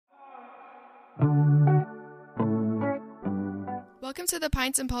Welcome to the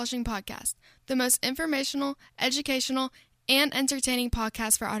Pints and Polishing Podcast, the most informational, educational, and entertaining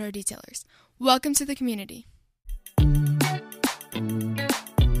podcast for auto detailers. Welcome to the community.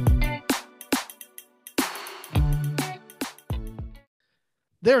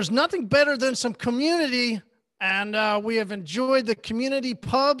 There's nothing better than some community, and we have enjoyed the community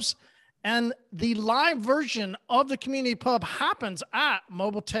pubs, and the live version of the community pub happens at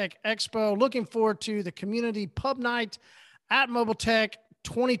Mobile Tech Expo. Looking forward to the community pub night at Mobile Tech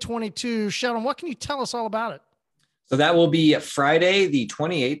 2022. Sheldon, what can you tell us all about it? So that will be Friday, the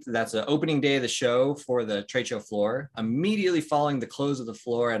 28th. That's the opening day of the show for the trade show floor. Immediately following the close of the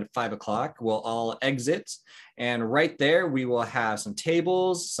floor at 5 o'clock, we'll all exit. And right there, we will have some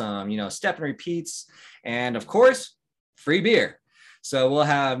tables, some, step and repeats, and of course, free beer. So we'll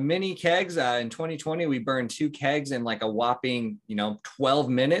have mini kegs. In 2020, we burned 2 kegs in like a whopping, 12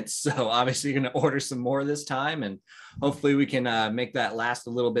 minutes. So obviously you're going to order some more this time, and hopefully we can make that last a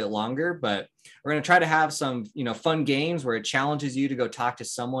little bit longer. But we're going to try to have some, fun games where it challenges you to go talk to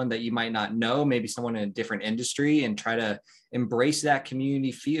someone that you might not know, maybe someone in a different industry, and try to embrace that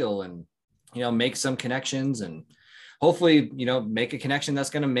community feel and, make some connections and hopefully, make a connection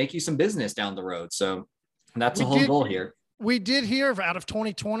that's going to make you some business down the road. So that's the whole goal here. We did hear out of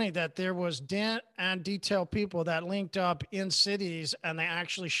 2020 that there was dent and detail people that linked up in cities, and they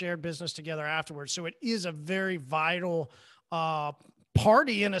actually shared business together afterwards. So it is a very vital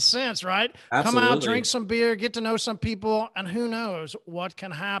party in a sense, right? Absolutely. Come out, drink some beer, get to know some people, and who knows what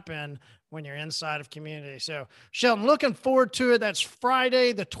can happen when you're inside of community. So Sheldon, looking forward to it. That's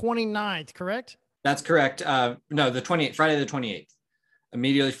Friday, the 29th, correct? That's correct. No, the 28th, Friday, the 28th.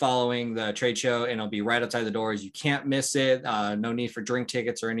 Immediately following the trade show, and it'll be right outside the doors. You can't miss it. No need for drink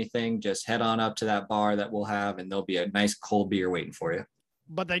tickets or anything. Just head on up to that bar that we'll have, and there'll be a nice cold beer waiting for you.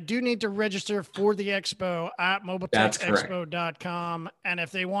 But they do need to register for the expo at mobiletechexpo.com. And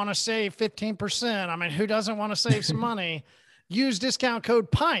if they want to save 15%, I mean, who doesn't want to save some money? Use discount code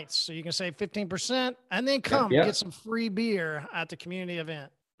PINTS so you can save 15%, and then come get some free beer at the community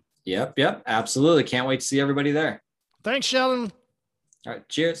event. Yep. Absolutely. Can't wait to see everybody there. Thanks, Sheldon. All right.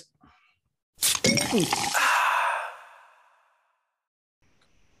 Cheers.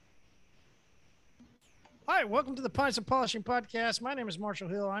 Hi, welcome to the Pints and Polishing Podcast. My name is Marshall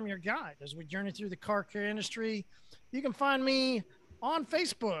Hill. I'm your guide as we journey through the car care industry. You can find me on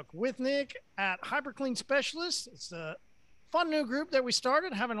Facebook with Nick at HyperClean Specialist. It's a fun new group that we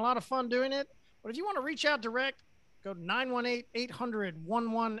started, having a lot of fun doing it. But if you want to reach out direct, go to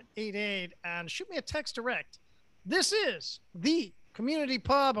 918-800-1188 and shoot me a text direct. This is the community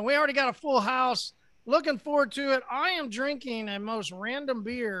pub, and we already got a full house. Looking forward to it. I am drinking a most random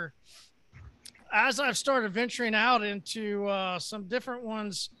beer as I've started venturing out into some different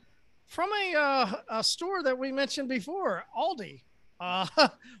ones from a store that we mentioned before, Aldi.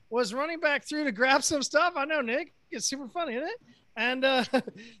 Was running back through to grab some stuff. I know, Nick, it's super funny, isn't it? And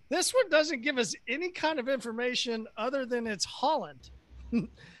this one doesn't give us any kind of information other than it's Holland.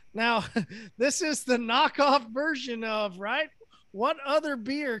 Now, this is the knockoff version of, right? What other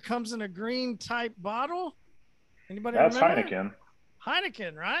beer comes in a green type bottle? Anybody That's remember? Heineken.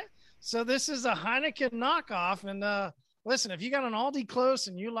 Heineken, right? So this is a Heineken knockoff. And listen, if you got an Aldi close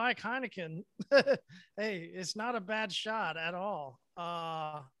and you like Heineken, hey, it's not a bad shot at all.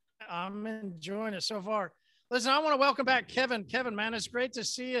 I'm enjoying it so far. Listen, I want to welcome back Kevin. Kevin, man, it's great to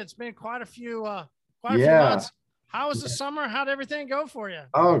see you. It's been quite a few months. How was the summer? How'd everything go for you?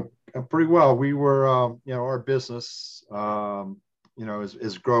 Oh, pretty well. We were, our business,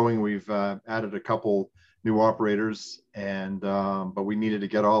 is growing. We've added a couple new operators, but we needed to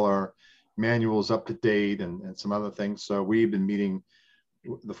get all our manuals up to date and some other things. So we've been meeting.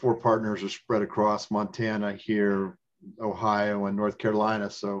 The 4 partners are spread across Montana, here, Ohio, and North Carolina.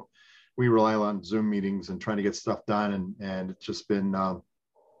 So we rely on Zoom meetings and trying to get stuff done. And it's just been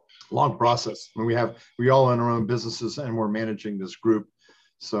long process. I mean, we all own our own businesses, and we're managing this group.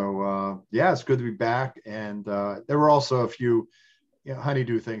 So it's good to be back. And there were also a few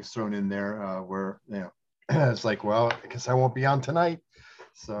honeydew things thrown in there where it's like, well, I guess I won't be on tonight.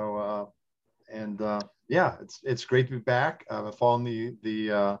 So it's great to be back. I've followed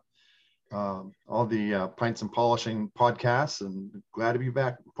all the Pints and Polishing podcasts, and glad to be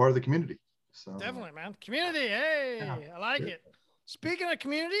back, part of the community. So definitely, man, community. Hey, I like it. Speaking of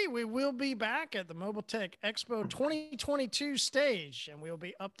community, we will be back at the Mobile Tech Expo 2022 stage, and we'll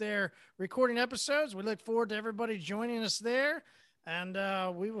be up there recording episodes. We look forward to everybody joining us there, and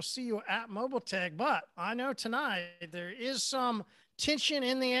we will see you at Mobile Tech. But I know tonight there is some tension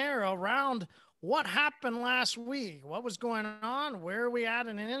in the air around what happened last week? What was going on? Where are we at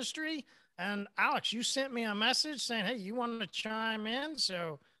in the industry? And Alex, you sent me a message saying, hey, you wanted to chime in.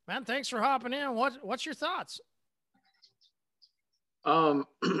 So, man, thanks for hopping in. What's your thoughts?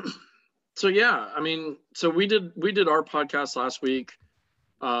 So yeah, I mean, so we did our podcast last week.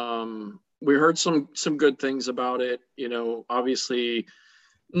 We heard some good things about it. You know, obviously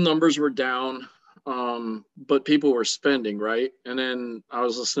numbers were down, but people were spending, right? And then I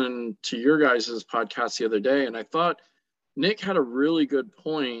was listening to your guys' podcast the other day, and I thought Nick had a really good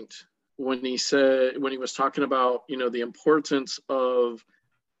point when he was talking about, you know, the importance of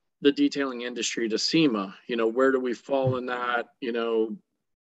the detailing industry to SEMA. You know, where do we fall in that? You know,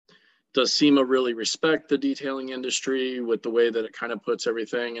 does SEMA really respect the detailing industry with the way that it kind of puts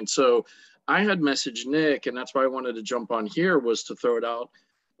everything? And so I had messaged Nick, and that's why I wanted to jump on here, was to throw it out.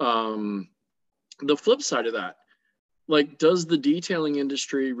 The flip side of that, like, does the detailing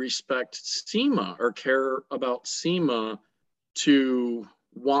industry respect SEMA or care about SEMA to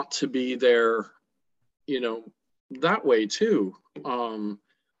want to be there, you know, that way too?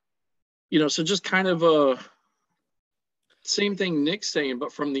 You know, so just kind of a same thing Nick's saying,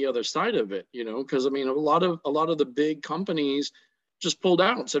 but from the other side of it, you know, because I mean, a lot of the big companies just pulled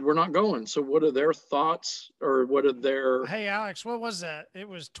out and said, we're not going. So what are their thoughts, or what are their... Hey, Alex, what was that? It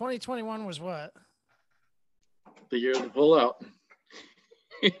was 2021 was what? The year of the pullout.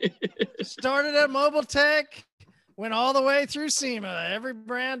 Started at Mobile Tech, went all the way through SEMA. Every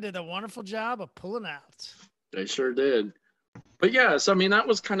brand did a wonderful job of pulling out. They sure did. But yes, I mean, that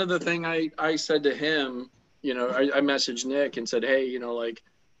was kind of the thing I said to him. You know, I messaged Nick and said, hey, you know, like,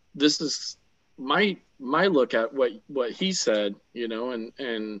 this is my look at what he said, you know,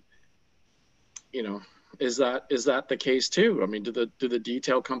 and you know, is that the case too? I mean, do the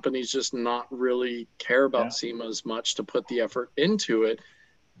detail companies just not really care about SEMA as much to put the effort into it?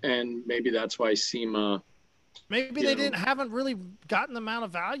 And maybe that's why SEMA, maybe they haven't really gotten the amount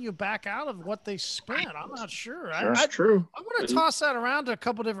of value back out of what they spent. I'm not sure. That's true. I want to toss that around to a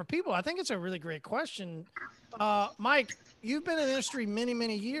couple different people. I think it's a really great question. Mike, you've been in the industry many,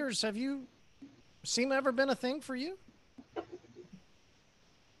 many years. Have SEMA ever been a thing for you?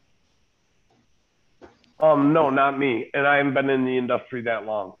 No, not me. And I haven't been in the industry that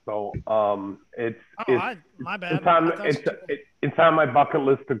long. So my bad. It's on my bucket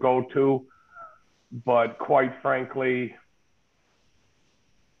list to go to. But quite frankly,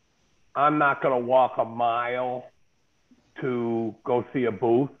 I'm not going to walk a mile to go see a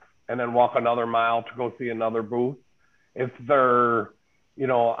booth and then walk another mile to go see another booth. If they're, you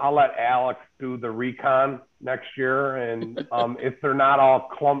know, I'll let Alex do the recon next year. And if they're not all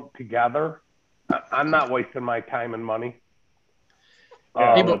clumped together, I'm not wasting my time and money.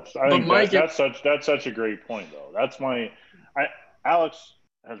 Yeah, I think Mike, that's such a great point, though. Alex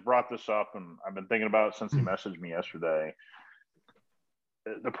has brought this up, and I've been thinking about it since he messaged me yesterday.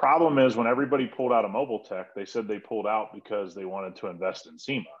 The problem is, when everybody pulled out of Mobile Tech, they said they pulled out because they wanted to invest in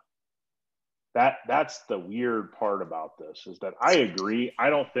SEMA. That's the weird part about this, is that I agree. I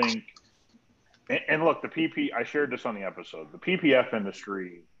don't think, and look, I shared this on the episode. The PPF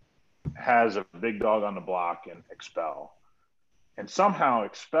industry has a big dog on the block in Expel, and somehow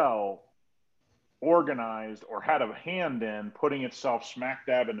Expel organized or had a hand in putting itself smack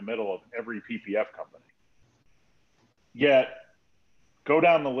dab in the middle of every PPF company. Yet go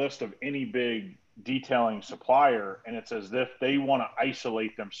down the list of any big detailing supplier, and it's as if they want to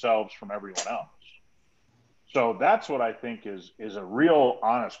isolate themselves from everyone else. So that's what I think is a real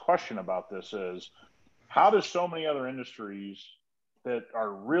honest question about this, is how does so many other industries that are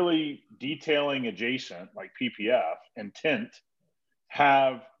really detailing adjacent, like PPF and tint,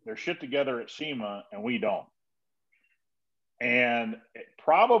 have their shit together at SEMA and we don't? And it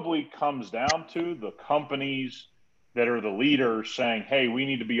probably comes down to the companies that are the leaders saying, hey, we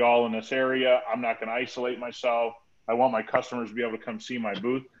need to be all in this area. I'm not going to isolate myself. I want my customers to be able to come see my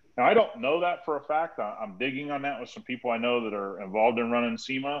booth. Now, I don't know that for a fact. I'm digging on that with some people I know that are involved in running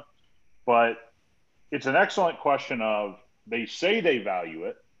SEMA. But it's an excellent question of, they say they value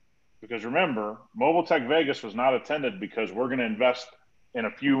it, because remember, Mobile Tech Vegas was not attended because we're going to invest in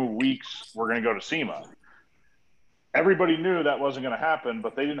a few weeks, we're going to go to SEMA. Everybody knew that wasn't going to happen,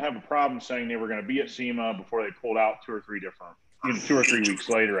 but they didn't have a problem saying they were going to be at SEMA before they pulled out 2 or 3 weeks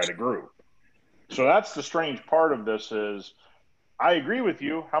later at a group. So that's the strange part of this, is I agree with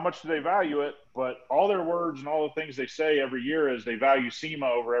you. How much do they value it? But all their words and all the things they say every year is they value SEMA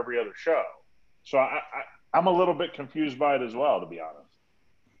over every other show. So I'm a little bit confused by it as well, to be honest.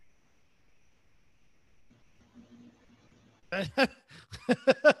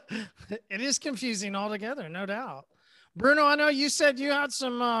 It is confusing altogether, no doubt. Bruno, I know you said you had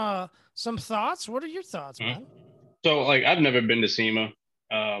some some thoughts. What are your thoughts, man? So, like, I've never been to SEMA,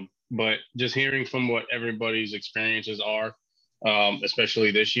 but just hearing from what everybody's experiences are,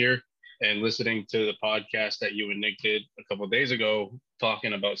 especially this year, and listening to the podcast that you and Nick did a couple of days ago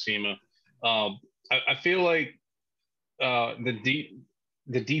talking about SEMA, I feel like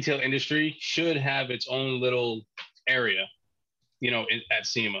the detail industry should have its own little area, at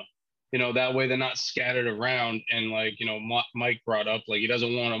SEMA. That way they're not scattered around. And like, Mike brought up, like, he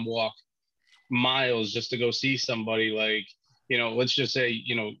doesn't want to walk miles just to go see somebody. Like, let's just say,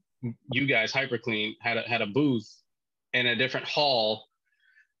 you guys, HyperClean, had a booth in a different hall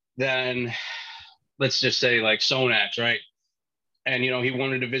than, let's just say, like Sonax, right? And, he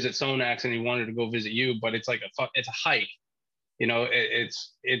wanted to visit Sonax and he wanted to go visit you, but it's like it's a hike.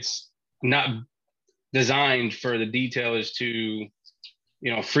 It's not designed for the detailers to,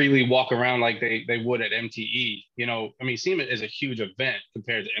 freely walk around like they would at MTE. SEMA is a huge event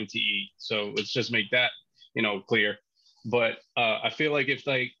compared to MTE. So let's just make that, clear. But I feel like if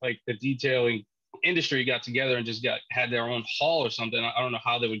like the detailing industry got together and just had their own hall or something, I don't know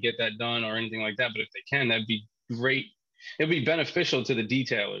how they would get that done or anything like that. But if they can, that'd be great. It'd be beneficial to the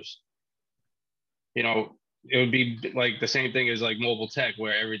detailers. It would be like the same thing as like mobile tech,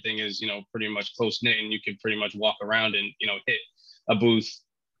 where everything is, pretty much close knit and you can pretty much walk around and, hit a booth,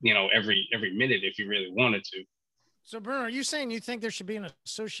 every minute if you really wanted to. So Bruno, are you saying you think there should be an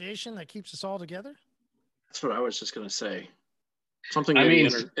association that keeps us all together? That's what I was just going to say. Something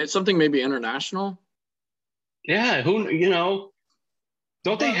maybe international. Yeah.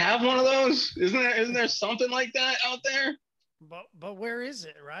 Don't they have one of those? Isn't there something like that out there? But where is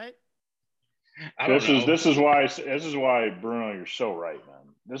it, right? This is why Bruno, you're so right, man.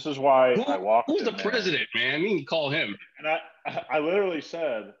 This is why I walked. Who's the president, man? You can call him. And I literally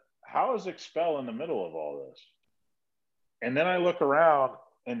said, "How is Expel in the middle of all this?" And then I look around,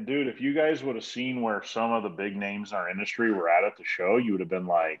 and dude, if you guys would have seen where some of the big names in our industry were at the show, you would have been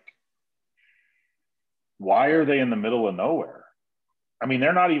like, "Why are they in the middle of nowhere?" I mean,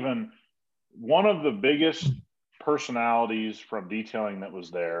 they're not even one of the biggest personalities from detailing that was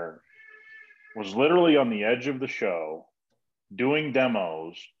there. Was literally on the edge of the show doing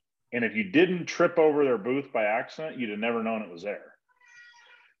demos. And if you didn't trip over their booth by accident, you'd have never known it was there.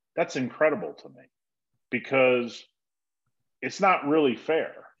 That's incredible to me because it's not really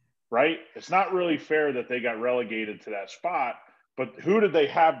fair, right? It's not really fair that they got relegated to that spot, but who did they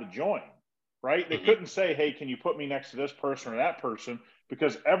have to join, right? They couldn't say, hey, can you put me next to this person or that person?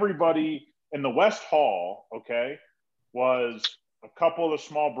 Because everybody in the West Hall, okay, was a couple of the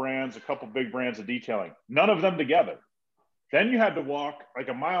small brands, a couple of big brands of detailing, none of them together. Then you had to walk like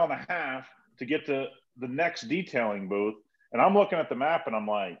a mile and a half to get to the next detailing booth. And I'm looking at the map and I'm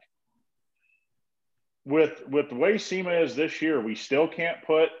like, with the way SEMA is this year, we still can't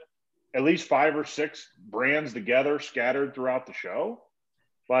put at least 5 or 6 brands together scattered throughout the show.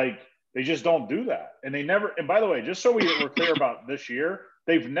 Like, they just don't do that. And they never, and by the way, just so we're clear about this year,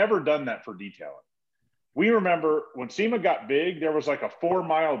 they've never done that for detailing. We remember when SEMA got big, there was like a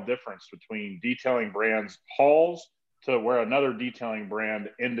 4-mile difference between detailing brands' halls to where another detailing brand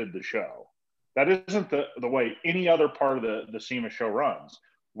ended the show. That isn't the way any other part of the SEMA show runs.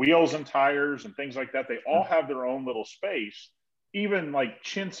 Wheels and tires and things like that, they all have their own little space. Even like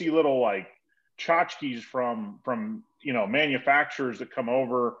chintzy little like tchotchkes from manufacturers that come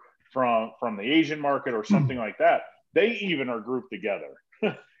over from the Asian market or something like that, they even are grouped together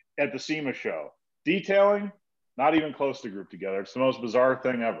at the SEMA show. Detailing, not even close to group together. It's the most bizarre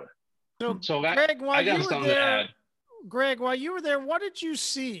thing ever. So Greg, while you were there, what did you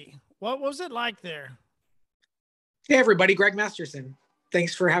see? What was it like there? Hey, everybody. Greg Masterson.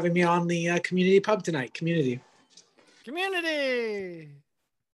 Thanks for having me on the Community Pub tonight. Community.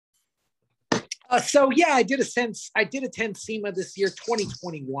 So yeah, I did attend SEMA this year,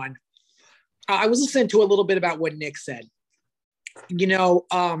 2021. I was listening to a little bit about what Nick said.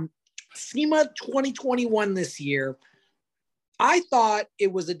 SEMA 2021 this year, I thought it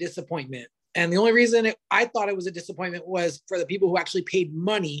was a disappointment. And the only reason I thought it was a disappointment was for the people who actually paid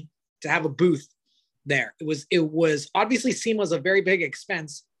money to have a booth there. It was obviously SEMA was a very big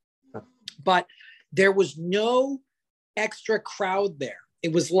expense, but there was no extra crowd there.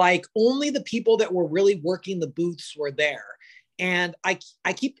 It was like only the people that were really working the booths were there. And I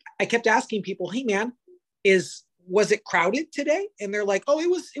kept asking people, hey man, was it crowded today? And they're like, oh, it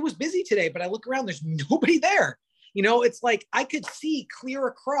was busy today, but I look around, there's nobody there. It's like I could see clear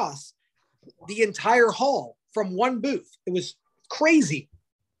across the entire hall from one booth. It was crazy.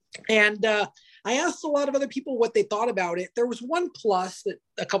 And I asked a lot of other people what they thought about it. There was one plus that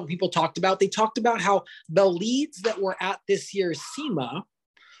a couple people talked about. They talked about how the leads that were at this year's SEMA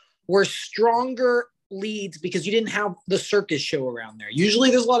were stronger leads because you didn't have the circus show around there. Usually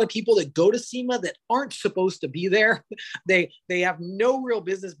there's a lot of people that go to SEMA that aren't supposed to be there. They have no real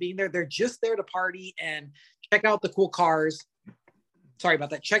business being there. They're just there to party and check out the cool cars. Sorry about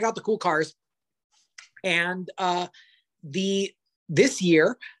that. Check out the cool cars. And this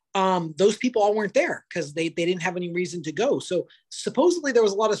year, those people all weren't there because they didn't have any reason to go. So supposedly there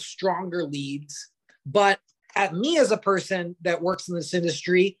was a lot of stronger leads, but at me as a person that works in this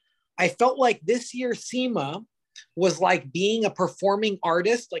industry, I felt like this year SEMA was like being a performing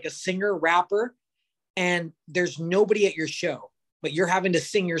artist, like a singer, rapper, and there's nobody at your show, but you're having to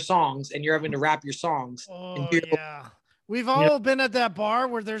sing your songs and you're having to rap your songs. Oh, yeah. We've all been at that bar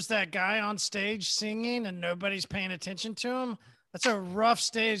where there's that guy on stage singing and nobody's paying attention to him. That's a rough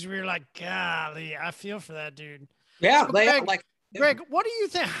stage where you're like, golly, I feel for that dude. Yeah. So Greg, what do you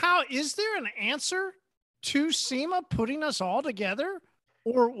think? How is there an answer to SEMA putting us all together?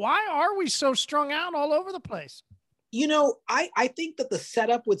 Or why are we so strung out all over the place? You know, I think that the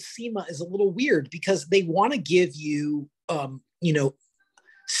setup with SEMA is a little weird because they want to give you,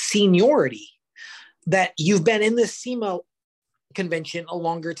 seniority, that you've been in this SEMA convention a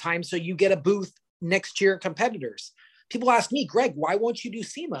longer time. So you get a booth next to your competitors. People ask me, Greg, why won't you do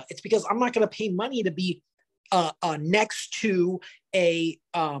SEMA? It's because I'm not going to pay money to be next to a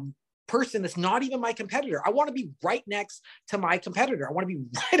person that's not even my competitor. I want to be right next to my competitor. I want to be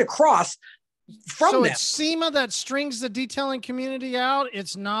right across from them. It's SEMA that strings the detailing community out.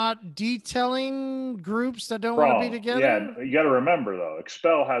 It's not detailing groups that don't want to be together. Yeah, you got to remember though,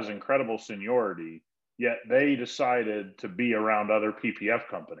 XPEL has incredible seniority, yet they decided to be around other PPF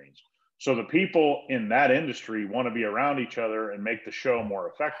companies. So the people in that industry want to be around each other and make the show more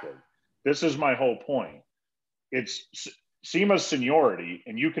effective. This is my whole point. It's SEMA's seniority,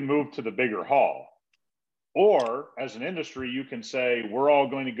 and you can move to the bigger hall. Or as an industry, you can say, we're all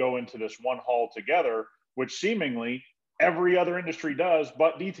going to go into this one hall together, which seemingly every other industry does,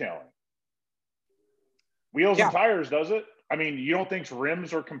 but detailing. Wheels and tires does it. I mean, you don't think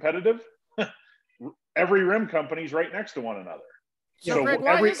rims are competitive? Every rim company's right next to one another. So Greg,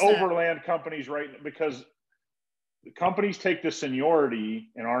 every overland company's right, because the companies take the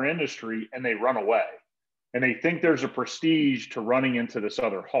seniority in our industry and they run away. And they think there's a prestige to running into this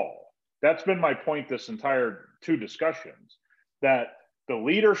other hall. That's been my point this entire two discussions, that the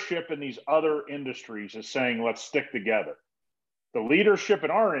leadership in these other industries is saying, let's stick together. The leadership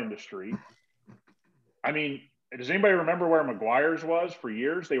in our industry, I mean, does anybody remember where McGuire's was for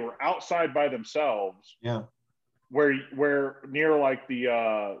years? They were outside by themselves. Yeah. Where near like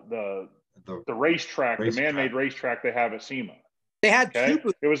the racetrack, the man-made racetrack they have at SEMA. They had two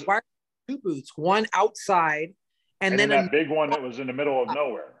booths. It was two booths, one outside and then that big one that was in the middle of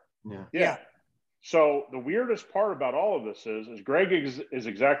nowhere. Yeah. So the weirdest part about all of this is Greg is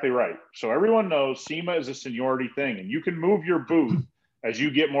exactly right. So everyone knows SEMA is a seniority thing, and you can move your booth as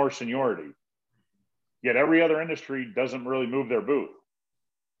you get more seniority. Yet every other industry doesn't really move their booth.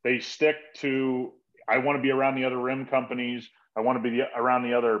 They stick to, I want to be around the other rim companies. I want to be around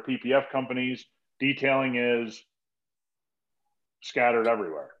the other PPF companies. Detailing is scattered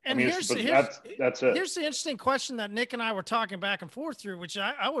everywhere. And I mean, that's it. Here's the interesting question that Nick and I were talking back and forth through, which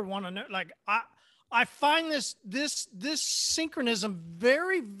I would want to know. Like, I find this synchronism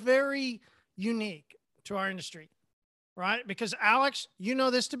very, very unique to our industry, right? Because Alex, you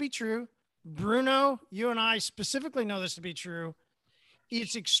know this to be true. Bruno, you and I specifically know this to be true.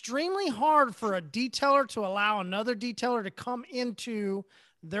 It's extremely hard for a detailer to allow another detailer to come into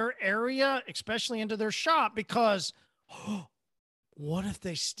their area, especially into their shop, because what if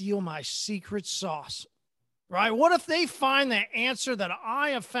they steal my secret sauce, right? What if they find the answer that I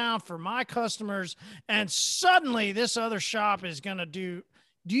have found for my customers and suddenly this other shop is going to do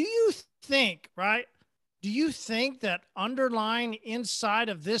you think, right? Do you think that underlying inside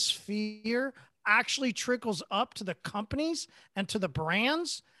of this fear actually trickles up to the companies and to the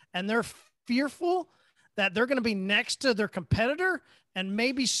brands, and they're fearful that they're going to be next to their competitor and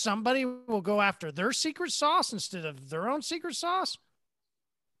maybe somebody will go after their secret sauce instead of their own secret sauce?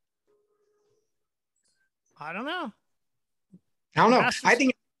 I don't know. I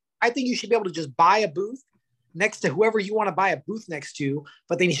think you should be able to just buy a booth next to whoever you want to buy a booth next to,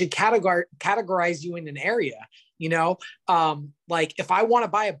 but then you should categorize you in an area, like if I want to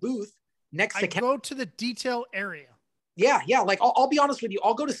buy a booth next to go to the detail area. Yeah. Like I'll be honest with you.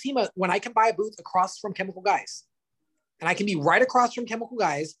 I'll go to SEMA when I can buy a booth across from Chemical Guys, and I can be right across from Chemical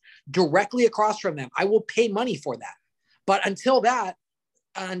Guys, directly across from them. I will pay money for that. But until that,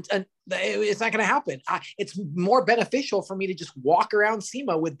 and it's not going to happen. It's more beneficial for me to just walk around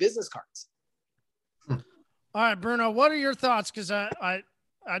SEMA with business cards. All right, Bruno, what are your thoughts? Because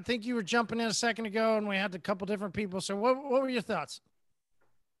I think you were jumping in a second ago, and we had a couple different people. So what were your thoughts?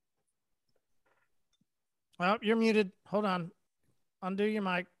 Well, you're muted. Hold on. Undo your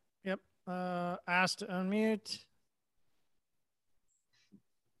mic. Yep. Asked to unmute.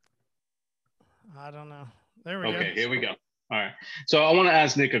 I don't know. There we go. Okay, here we go. All right. So I want to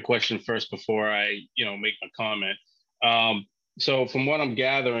ask Nick a question first before I, make a comment. So from what I'm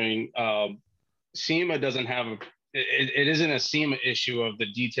gathering, SEMA doesn't have it isn't a SEMA issue of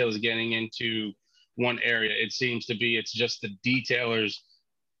the details getting into one area. It seems to be it's just the detailers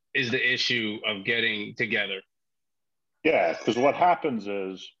is the issue of getting together. Yeah, because what happens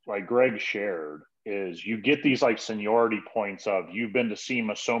is, like Greg shared, is you get these like seniority points of you've been to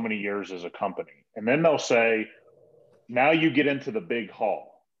SEMA so many years as a company. And then they'll say, now you get into the big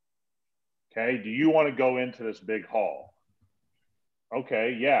hall. Okay, do you want to go into this big hall?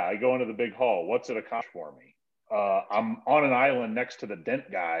 Okay, yeah, I go into the big hall. What's it accomplish for me? I'm on an island next to the dent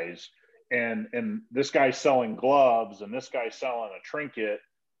guys, and this guy's selling gloves, and this guy's selling a trinket,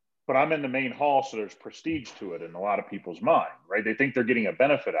 but I'm in the main hall, so there's prestige to it in a lot of people's mind, right? They think they're getting a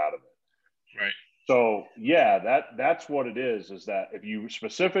benefit out of it. Right. So yeah, that's what it is that if you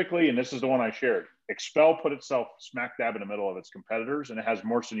specifically, and this is the one I shared, Expel put itself smack dab in the middle of its competitors, and it has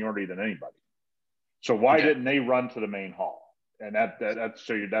more seniority than anybody. So why didn't they run to the main hall? And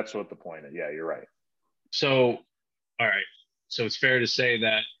that's what the point is. Yeah, you're right. So, all right. So it's fair to say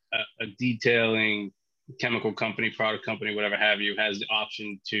that a detailing chemical company, product company, whatever have you, has the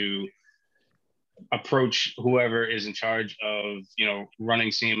option to approach whoever is in charge of,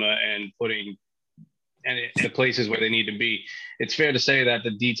 running SEMA and putting the places where they need to be. It's fair to say that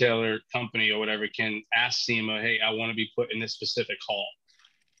the detailer company or whatever can ask SEMA, hey, I want to be put in this specific hall.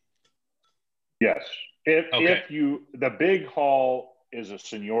 Yes. If the big hall is a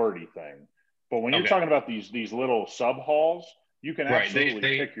seniority thing, but when you're talking about these little sub halls, you can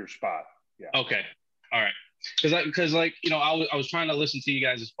absolutely pick your spot. Yeah. Okay. All right. Because I was trying to listen to you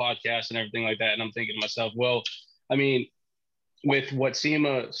guys' podcast and everything like that, and I'm thinking to myself, well, I mean, with what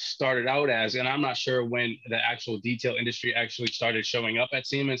SEMA started out as, and I'm not sure when the actual detail industry actually started showing up at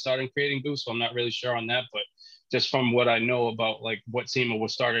SEMA and started creating booths, so I'm not really sure on that, but just from what I know about like what SEMA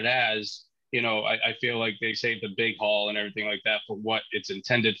was started as, I feel like they saved the big hall and everything like that for what it's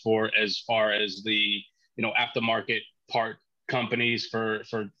intended for, as far as the, aftermarket part companies for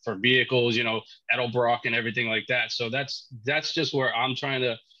vehicles, Edelbrock and everything like that. So that's just where I'm trying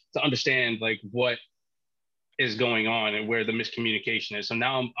to understand like what is going on and where the miscommunication is. So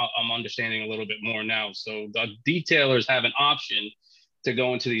now I'm understanding a little bit more now. So the detailers have an option to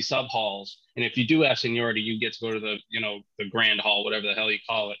go into these sub halls, and if you do have seniority, you get to go to the the grand hall, whatever the hell you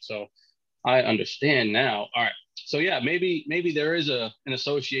call it. So I understand now. All right. So yeah, maybe there is an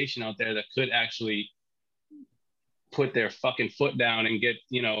association out there that could actually put their fucking foot down and get,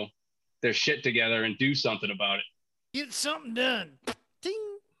 their shit together and do something about it. Get something done.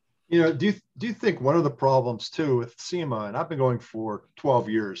 Ding. Do you think one of the problems too with SEMA, and I've been going for 12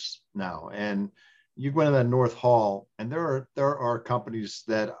 years now, and you go into that North Hall, and there are companies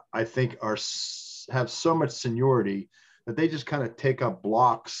that I think have so much seniority that they just kind of take up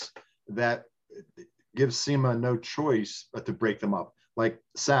blocks that gives SEMA no choice but to break them up. Like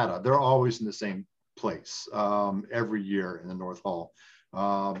SATA, they're always in the same place every year in the North Hall.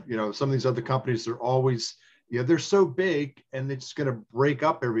 Some of these other companies, they're always, they're so big and they're just going to break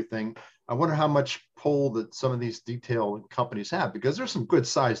up everything. I wonder how much pull that some of these detailing companies have, because there's some good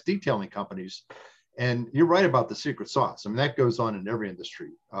sized detailing companies. And you're right about the secret sauce. I mean, that goes on in every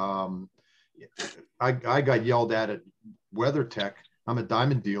industry. I got yelled at WeatherTech. I'm a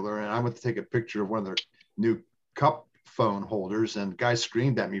diamond dealer, and I went to take a picture of one of their new cup phone holders, and the guy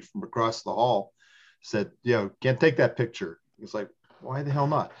screamed at me from across the hall, said, can't take that picture. It's like, why the hell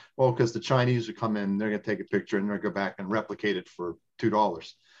not? Well, because the Chinese would come in, they're going to take a picture, and they're going to go back and replicate it for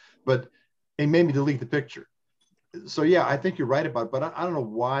 $2. But it made me delete the picture. So, yeah, I think you're right about it, but I don't know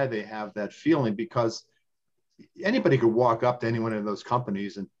why they have that feeling, because anybody could walk up to any one of those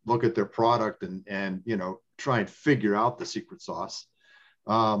companies and look at their product and try and figure out the secret sauce.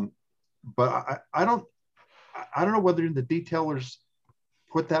 But I don't know whether the detailers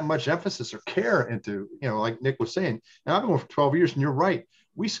put that much emphasis or care into, like Nick was saying. And I've been going for 12 years, and you're right.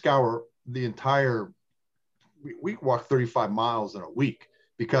 We scour the entire, we walk 35 miles in a week,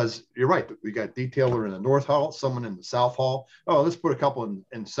 because you're right. We got a detailer in the North Hall, someone in the South Hall. Oh, let's put a couple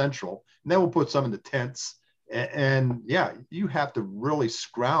in Central, and then we'll put some in the tents. And yeah, you have to really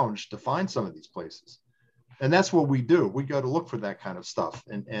scrounge to find some of these places. And that's what we do. We go to look for that kind of stuff.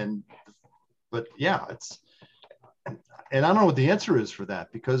 But yeah, and I don't know what the answer is for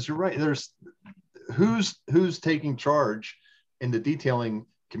that, because you're right. There's who's taking charge in the detailing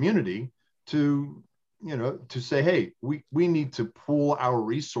community to, to say, hey, we need to pool our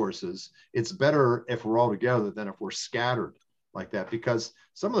resources. It's better if we're all together than if we're scattered like that, because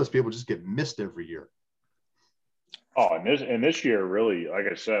some of those people just get missed every year. Oh, and this year, really, like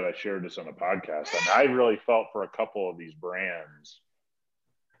I said, I shared this on the podcast. I really felt for a couple of these brands.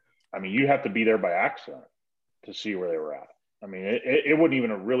 I mean, you have to be there by accident to see where they were at. I mean, it wouldn't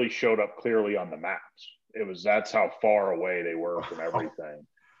even have really showed up clearly on the maps. That's how far away they were from everything.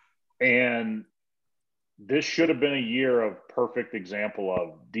 And this should have been a year of perfect example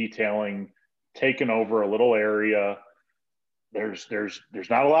of detailing, taking over a little area. There's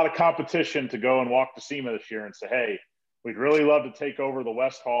not a lot of competition to go and walk to SEMA this year and say, hey, we'd really love to take over the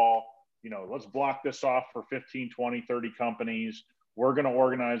West Hall. Let's block this off for 15, 20, 30 companies. We're going to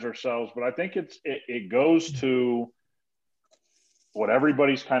organize ourselves. But I think it goes to what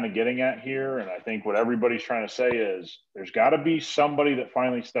everybody's kind of getting at here. And I think what everybody's trying to say is there's got to be somebody that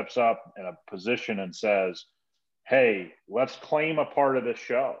finally steps up in a position and says, hey, let's claim a part of this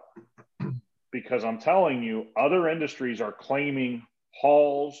show. Because I'm telling you, other industries are claiming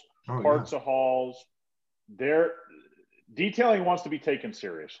halls, parts of halls. Detailing wants to be taken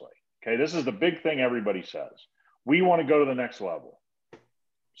seriously. Okay, this is the big thing everybody says. We want to go to the next level.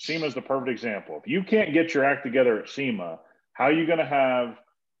 SEMA is the perfect example. If you can't get your act together at SEMA, how are you going to have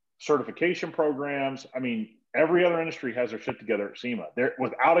certification programs? I mean, every other industry has their shit together at SEMA.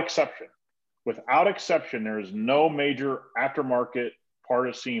 Without exception, there is no major aftermarket part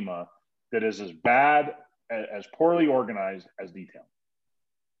of SEMA that is as bad, as poorly organized as detailing.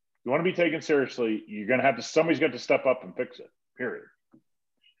 You want to be taken seriously, you're going to have to, somebody's got to step up and fix it, period.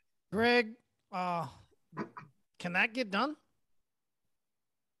 Greg, can that get done?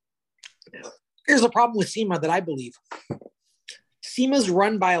 Here's a problem with SEMA that I believe. SEMA's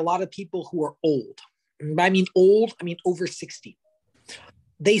run by a lot of people who are old. I mean over 60.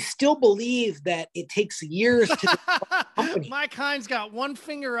 They still believe that it takes years to company. Mike Hines got one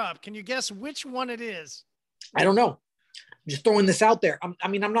finger up. Can you guess which one it is? I don't know. I'm just throwing this out there. I'm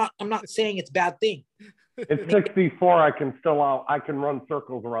not saying it's a bad thing. It's 64. I can run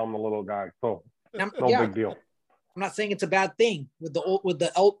circles around the little guy. So big deal. I'm not saying it's a bad thing with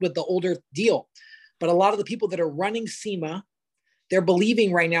the older deal, but a lot of the people that are running SEMA, they're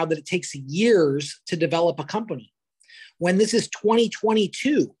believing right now that it takes years to develop a company. When this is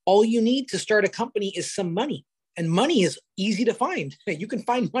 2022, all you need to start a company is some money, and money is easy to find. You can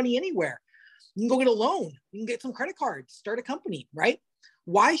find money anywhere. You can go get a loan. You can get some credit cards, start a company, right?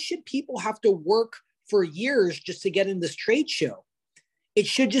 Why should people have to work for years just to get in this trade show? It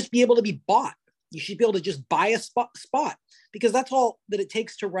should just be able to be bought. You should be able to just buy a spot because that's all that it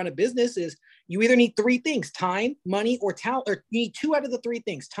takes to run a business. Is you either need three things: time, money, or talent, or you need two out of the three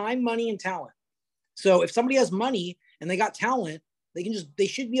things: time, money, and talent. So if somebody has money and they got talent, they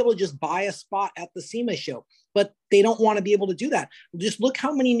should be able to just buy a spot at the SEMA show, but they don't want to be able to do that. Just look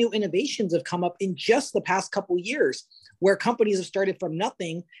how many new innovations have come up in just the past couple of years, where companies have started from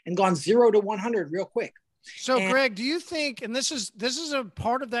nothing and gone 0 to 100 real quick. So Greg, do you think, and this is a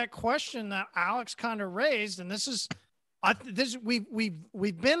part of that question that Alex kind of raised, and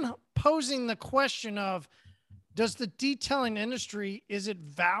we've been posing the question of, does the detailing industry, is it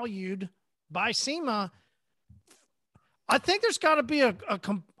valued by SEMA? I think there's got to be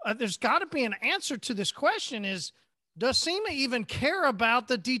an answer to this question. Is, does SEMA even care about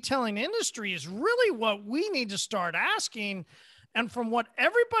the detailing industry? Is really what we need to start asking. And from what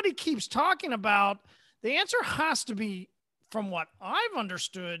everybody keeps talking about, the answer has to be, from what I've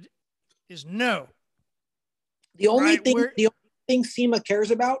understood, is no. The only thing SEMA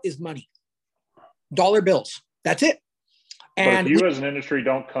cares about is money, dollar bills. That's it. And if you as an industry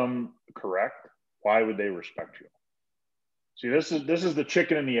don't come correct, why would they respect you? See, this is the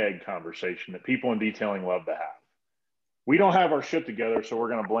chicken and the egg conversation that people in detailing love to have. We don't have our shit together, so we're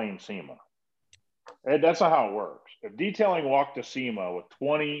going to blame SEMA. And that's not how it works. If detailing walked to SEMA with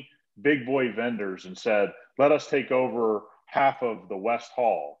 20 big boy vendors and said, let us take over half of the West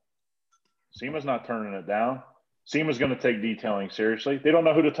Hall, SEMA's not turning it down. SEMA's going to take detailing seriously. They don't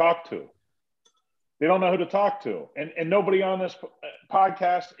know who to talk to. And nobody on this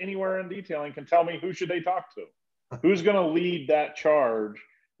podcast anywhere in detailing can tell me who should they talk to. Who's going to lead that charge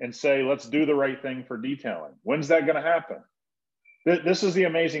and say, let's do the right thing for detailing? When's that going to happen? This is the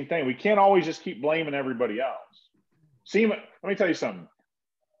amazing thing. We can't always just keep blaming everybody else. SEMA, let me tell you something.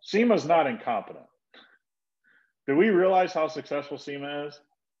 SEMA's not incompetent. Do we realize how successful SEMA is?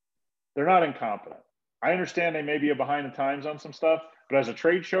 They're not incompetent. I understand they may be behind the times on some stuff, but as a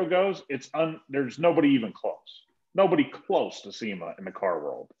trade show goes, there's nobody even close. Nobody close to SEMA in the car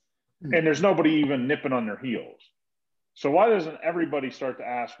world. And there's nobody even nipping on their heels. So why doesn't everybody start to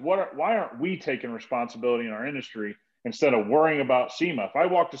ask, why aren't we taking responsibility in our industry instead of worrying about SEMA? If I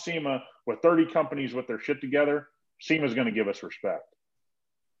walk to SEMA with 30 companies with their shit together, SEMA is going to give us respect.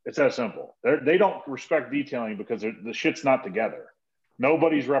 It's that simple. They don't respect detailing because the shit's not together.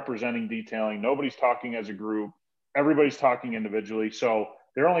 Nobody's representing detailing. Nobody's talking as a group. Everybody's talking individually. So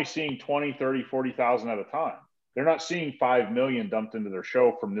they're only seeing 20, 30, 40,000 at a time. They're not seeing 5 million dumped into their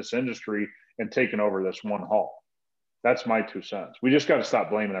show from this industry and taking over this one hall. That's my 2 cents. We just got to stop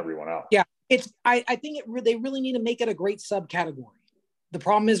blaming everyone else. Yeah, I think they really need to make it a great subcategory. The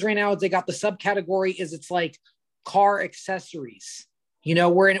problem is right now is they got the subcategory is it's like car accessories. You know,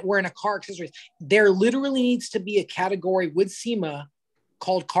 we're in a car accessories. There literally needs to be a category with SEMA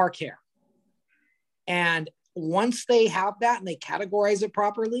called car care. And once they have that and they categorize it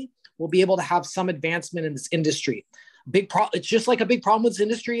properly, we'll be able to have some advancement in this industry. It's just like a big problem with this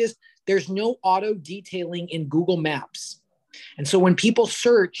industry is there's no auto detailing in Google Maps. And so when people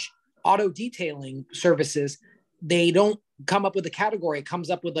search auto detailing services, they don't come up with a category. It comes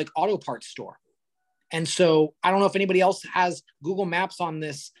up with like auto parts store. And so I don't know if anybody else has Google Maps on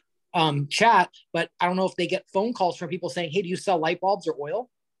this chat, but I don't know if they get phone calls from people saying, hey, do you sell light bulbs or oil?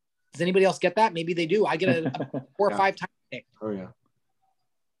 Does anybody else get that? Maybe they do. I get a 4 or 5 times a day. Oh, yeah.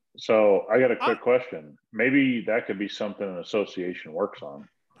 So I got a quick question. Maybe that could be something an association works on.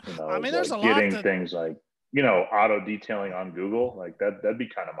 You know, I mean, there's like a lot getting things like, you know, auto detailing on Google, like that'd be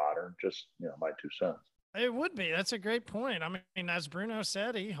kind of modern. Just, you know, my 2 cents. It would be. That's a great point. I mean, as Bruno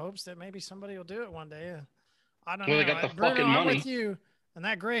said, he hopes that maybe somebody will do it one day. I don't know. They got the Bruno, fucking I'm money. with you. And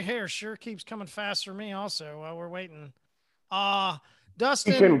that gray hair sure keeps coming fast for me also while we're waiting.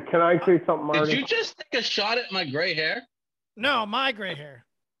 Dustin. Can I say something, Marty? Did you just take a shot at my gray hair? No, my gray hair.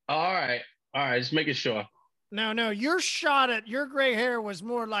 All right. Just making sure. No, your shot at your gray hair was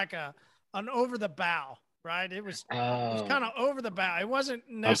more like an over the bow, right? It was kind of over the bow. It wasn't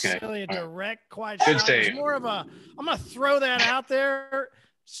necessarily a direct quite Good shot. save. It was more of a, I'm going to throw that out there.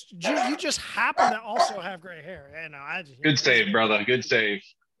 You just happen to also have gray hair. Good save, brother. Good save.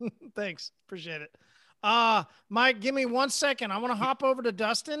 Thanks. Appreciate it. Mike, give me 1 second. I want to hop over to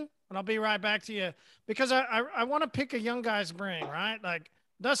Dustin and I'll be right back to you because I want to pick a young guy's brain, right? Like,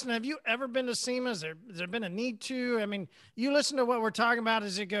 Dustin, have you ever been to SEMA? Has there been a need to? I mean, you listen to what we're talking about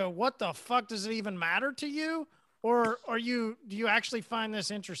as you go, what the fuck does it even matter to you? Or do you actually find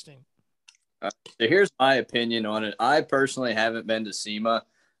this interesting? So here's my opinion on it. I personally haven't been to SEMA.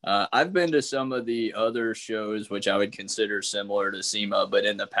 I've been to some of the other shows, which I would consider similar to SEMA, but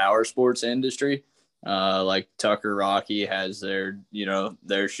in the power sports industry, like Tucker Rocky has their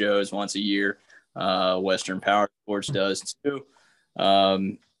shows once a year. Western Power Sports does too.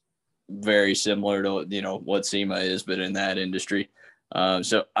 Very similar to, what SEMA is, but in that industry.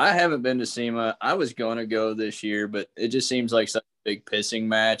 So I haven't been to SEMA. I was going to go this year, but it just seems like such a big pissing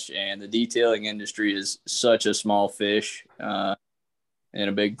match. And the detailing industry is such a small fish, in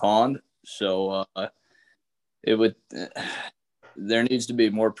a big pond. So, there needs to be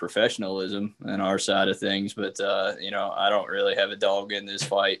more professionalism on our side of things, but, I don't really have a dog in this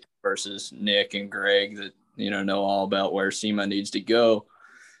fight versus Nick and Greg that, know all about where SEMA needs to go.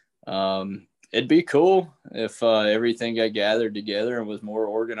 It'd be cool if everything got gathered together and was more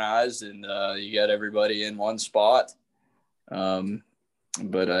organized and you got everybody in one spot.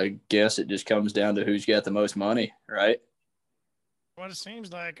 But I guess it just comes down to who's got the most money, right? What it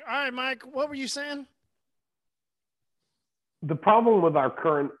seems like. All right, Mike, what were you saying? The problem with our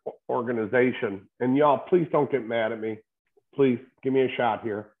current organization, and y'all, please don't get mad at me. Please give me a shot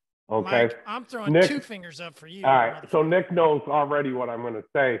here. Okay. Mike, I'm throwing Nick, 2 fingers up for you. All right. So Nick knows already what I'm going to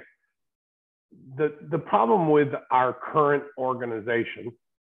say. The problem with our current organization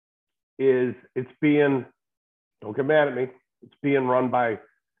is it's being, don't get mad at me, it's being run by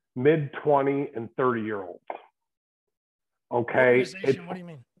mid-20 and 30-year-olds. Okay. What do you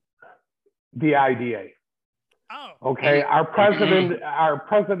mean? The IDA. Oh. Okay. Our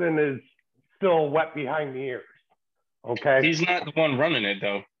president is still wet behind the ears. Okay. He's not the one running it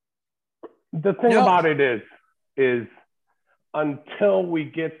though. The thing about it is until we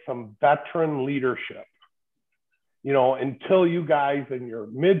get some veteran leadership, until you guys in your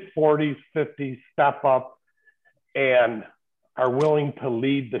mid 40s, 50s step up and are willing to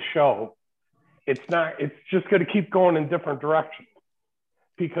lead the show, it's just going to keep going in different directions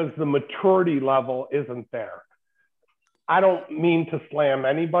because the maturity level isn't there. I don't mean to slam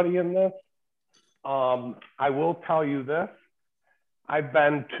anybody in this. I will tell you this. I've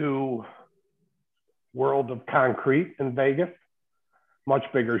been to World of Concrete in Vegas, much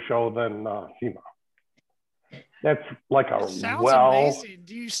bigger show than SEMA. that's like a Sounds well. amazing.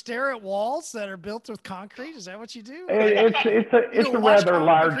 Do you stare at walls that are built with concrete? Is that what you do? It's a rather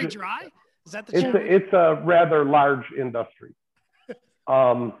large. Dry? Is that the it's a rather large industry,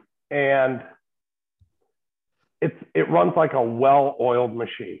 and it runs like a well-oiled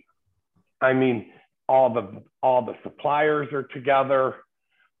machine. I mean, all the suppliers are together.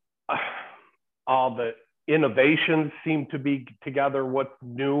 All the innovations seem to be together. What's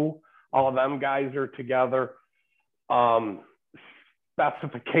new? All of them guys are together.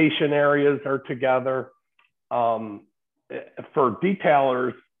 Specification areas are together. For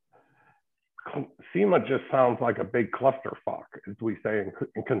detailers, SEMA just sounds like a big clusterfuck, as we say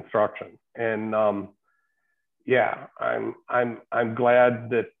in construction. And yeah, I'm glad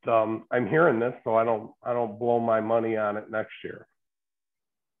that I'm hearing this, so I don't blow my money on it next year.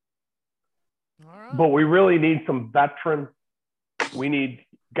 All right. But we really need some veteran. We need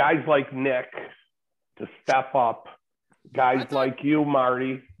guys like Nick to step up. Guys like you,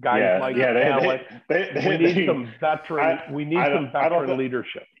 Marty. Guys like Alex. We need some veteran. We need some veteran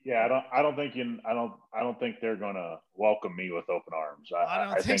leadership. Yeah, I don't think they're going to welcome me with open arms. I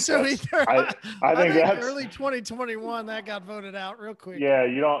don't think so either. I think that's early 2021 that got voted out real quick. Yeah,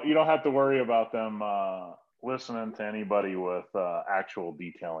 you don't have to worry about them listening to anybody with actual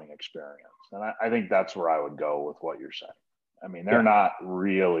detailing experience, and I think that's where I would go with what you're saying. I mean, they're not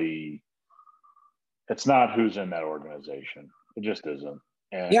really. It's not who's in that organization. It just isn't.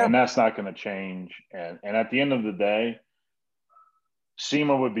 And that's not going to change. And at the end of the day,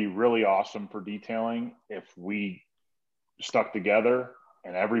 SEMA would be really awesome for detailing if we stuck together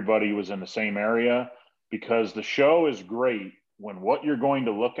and everybody was in the same area, because the show is great when what you're going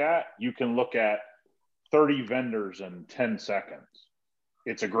to look at, you can look at 30 vendors in 10 seconds.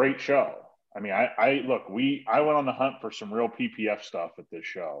 It's a great show. I mean, I went on the hunt for some real PPF stuff at this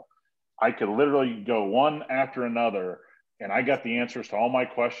show. I could literally go one after another, and I got the answers to all my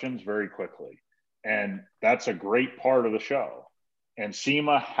questions very quickly. And that's a great part of the show. And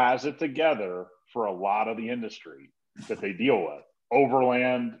SEMA has it together for a lot of the industry that they deal with.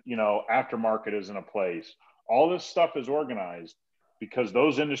 Overland, aftermarket isn't a place. All this stuff is organized because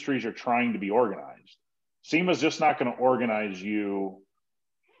those industries are trying to be organized. SEMA's just not going to organize you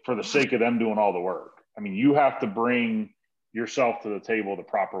for the sake of them doing all the work. I mean, you have to bring yourself to the table the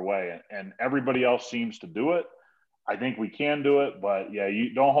proper way, and everybody else seems to do it. I think we can do it, but yeah,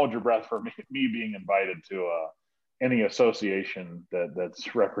 you don't hold your breath for me being invited to any association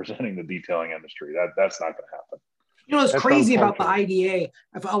that's representing the detailing industry. That's not going to happen. It's crazy about the IDA.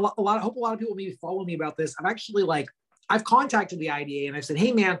 I hope a lot of people maybe follow me about this. I've contacted the IDA and I've said,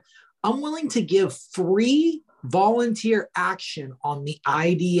 hey man, I'm willing to give free volunteer action on the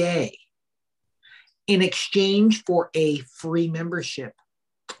IDA in exchange for a free membership.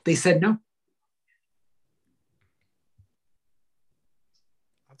 They said no.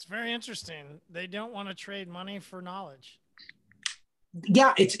 That's very interesting. They don't want to trade money for knowledge.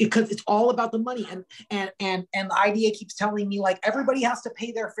 Yeah, it's because it's all about the money, and the IDA keeps telling me like everybody has to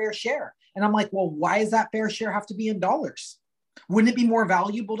pay their fair share, and I'm like, well, why does that fair share have to be in dollars? Wouldn't it be more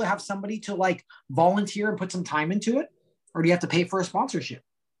valuable to have somebody to like volunteer and put some time into it, or do you have to pay for a sponsorship?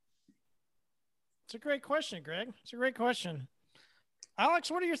 It's a great question, Greg. It's a great question.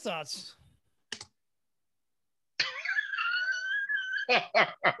 Alex, what are your thoughts?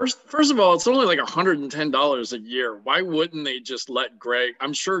 First of all, it's only like $110 a year. Why wouldn't they just let Greg?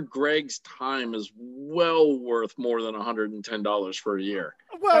 I'm sure Greg's time is well worth more than $110 for a year.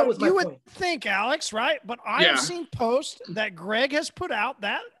 Well, you would think, Alex, right? But I have seen posts that Greg has put out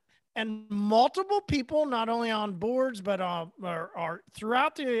that, and multiple people, not only on boards, but are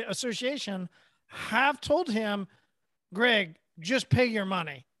throughout the association, have told him, Greg, just pay your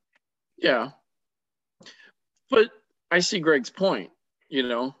money. Yeah. But I see Greg's point,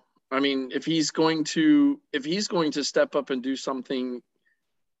 I mean, if he's going to step up and do something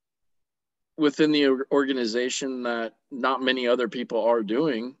within the organization that not many other people are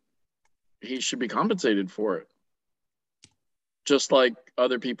doing, he should be compensated for it. Just like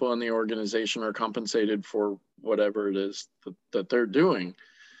other people in the organization are compensated for whatever it is that they're doing.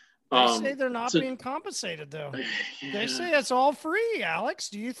 They say they're not being compensated, though. They say it's all free, Alex.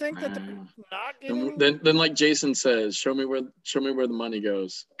 Do you think that they're not getting? Then like Jason says, show me where the money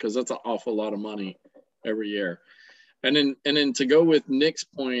goes, because that's an awful lot of money every year. And then to go with Nick's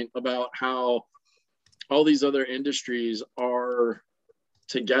point about how all these other industries are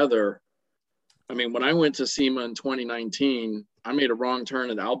together. I mean, when I went to SEMA in 2019, I made a wrong turn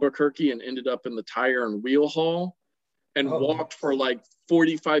at Albuquerque and ended up in the tire and wheel hall and walked for like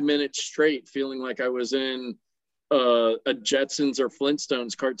 45 minutes straight, feeling like I was in a Jetsons or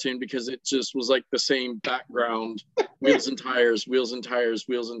Flintstones cartoon because it just was like the same background, wheels and tires, wheels and tires,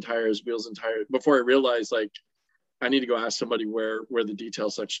 wheels and tires, wheels and tires. Before I realized, like, I need to go ask somebody where the detail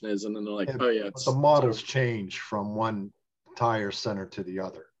section is, and then they're like, "Oh yeah." The models change from one tire center to the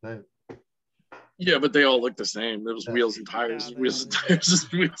other. Yeah, but they all look the same. There was wheels and tires, wheels and tires,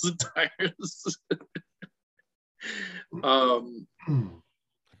 wheels and tires.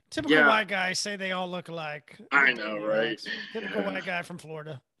 Typical white guys say they all look alike. I know, right? Typical white guy from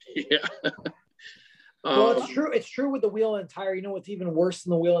Florida. Yeah. Well, it's true. It's true with the wheel and tire. You know what's even worse than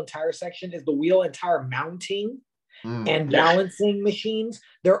the wheel and tire section is the wheel and tire mounting and balancing machines.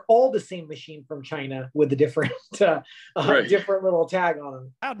 They're all the same machine from China with a different, different little tag on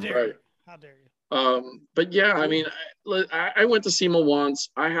them. How dare you? How dare you? But yeah, I mean, I went to SEMA once.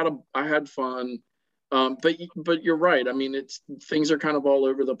 I had fun. But you're right. I mean, things are kind of all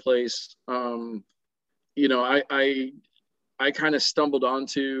over the place. You know, I kind of stumbled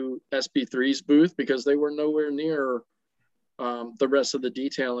onto SB3's booth because they were nowhere near the rest of the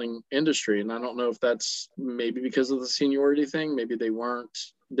detailing industry. And I don't know if that's maybe because of the seniority thing. Maybe they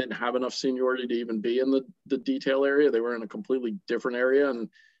didn't have enough seniority to even be in the detail area. They were in a completely different area. And,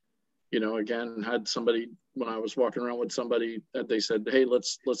 you know, again, had somebody, when I was walking around with somebody, that they said, "Hey,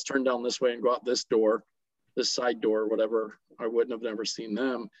 let's turn down this way and go out this door, this side door," whatever. I wouldn't have never seen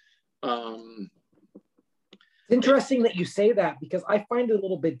them. It's interesting that you say that because I find it a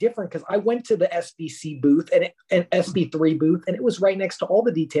little bit different because I went to the SBC booth and SB3 booth, and it was right next to all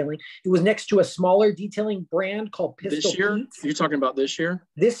the detailing. It was next to a smaller detailing brand called Pistol This year? Pete's. You're talking about this year?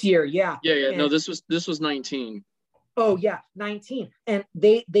 This year, yeah. Yeah. No, this was 19. Oh yeah, 19. And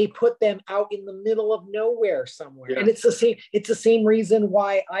they put them out in the middle of nowhere somewhere. Yeah. And it's the same reason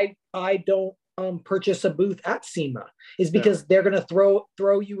why I don't purchase a booth at SEMA is because they're going to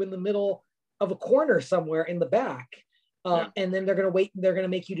throw you in the middle of a corner somewhere in the back. And then they're going to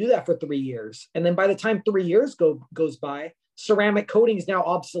make you do that for 3 years. And then by the time 3 years goes by, ceramic coating is now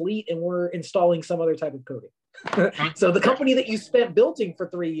obsolete and we're installing some other type of coating. So the company that you spent building for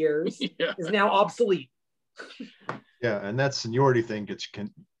 3 years is now obsolete. Yeah, and that seniority thing gets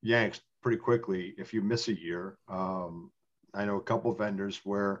yanked pretty quickly if you miss a year. I know a couple of vendors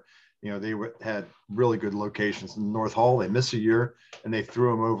where, you know, they had really good locations in North Hall. They miss a year and they threw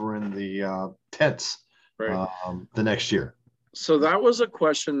them over in the tents the next year. So that was a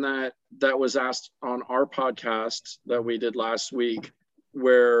question that was asked on our podcast that we did last week,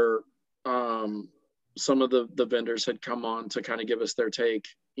 where some of the vendors had come on to kind of give us their take,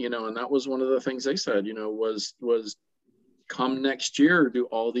 you know, and that was one of the things they said, you know, was come next year, do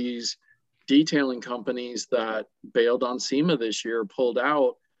all these detailing companies that bailed on SEMA this year, pulled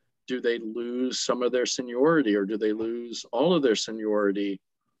out, do they lose some of their seniority or do they lose all of their seniority?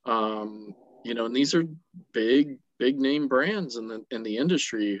 You know, and these are big name brands in the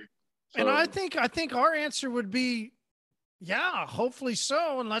industry. So, and I think our answer would be, yeah, hopefully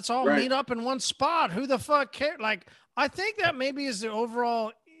so. And let's all meet up in one spot. Who the fuck cares? Like, I think that maybe is the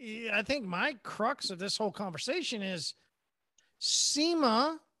overall, I think my crux of this whole conversation is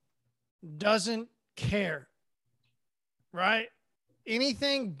SEMA doesn't care, right?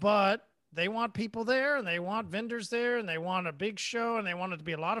 Anything but they want people there and they want vendors there and they want a big show and they want it to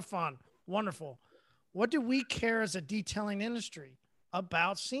be a lot of fun. Wonderful. What do we care as a detailing industry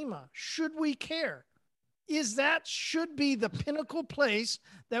about SEMA? Should we care? Should be the pinnacle place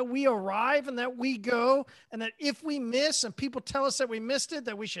that we arrive and that we go, and that if we miss and people tell us that we missed it,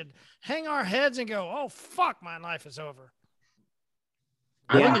 that we should hang our heads and go, "Oh fuck, my life is over."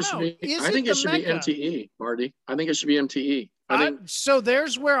 I think it should be MTE, Marty. I think it should be MTE. So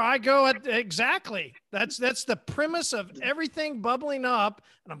there's where I go at exactly. That's the premise of everything bubbling up,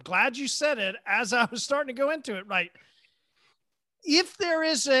 and I'm glad you said it as I was starting to go into it. Right? If there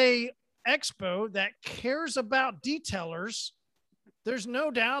is a expo that cares about detailers, there's no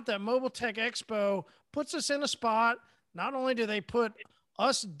doubt that Mobile Tech Expo puts us in a spot. Not only do they put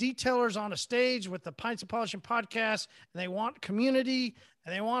us detailers on a stage with the Pints of Polishing podcast, and they want community,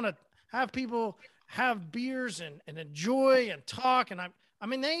 and they want to have people have beers and enjoy and talk. And I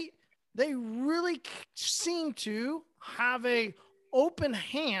mean, they really seem to have a open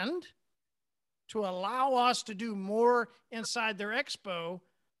hand to allow us to do more inside their expo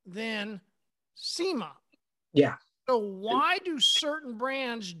than SEMA. Yeah. So why do certain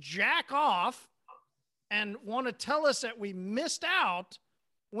brands jack off and want to tell us that we missed out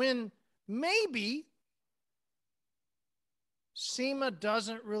when maybe SEMA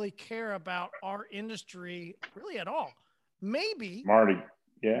doesn't really care about our industry really at all? Maybe, Marty,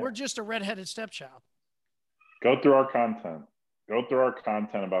 we're just a redheaded stepchild. Go through our content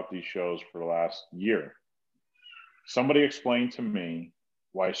about these shows for the last year. somebody explain to me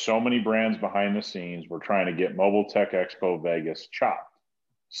why so many brands behind the scenes were trying to get Mobile Tech Expo Vegas chopped.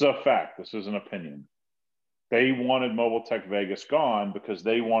 It's a fact. This is an opinion. They wanted Mobile Tech Vegas gone because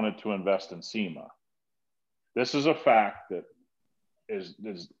they wanted to invest in SEMA. This is a fact that is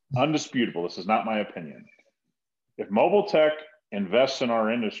undisputable. This is not my opinion. If Mobile Tech invests in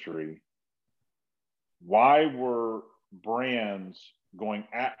our industry, why were brands going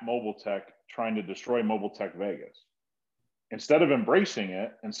at Mobile Tech trying to destroy Mobile Tech Vegas? Instead of embracing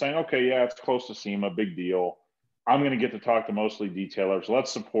it and saying, okay, yeah, it's close to SEMA, big deal. I'm going to get to talk to mostly detailers.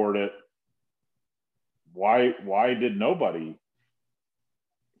 Let's support it. Why did nobody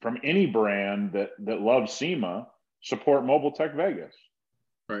from any brand that loves SEMA support Mobile Tech Vegas?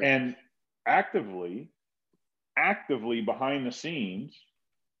 Right. And actively behind the scenes,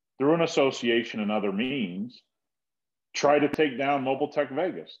 through an association and other means, try to take down Mobile Tech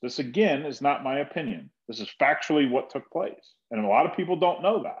Vegas. This, again, is not my opinion. This is factually what took place. And a lot of people don't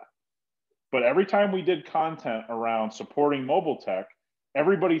know that. But every time we did content around supporting Mobile Tech,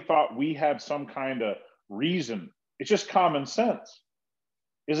 everybody thought we had some kind of reason. It's just common sense.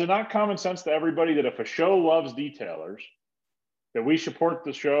 Is it not common sense to everybody that if a show loves detailers, that we support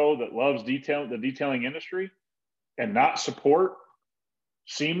the show that loves the detailing industry and not support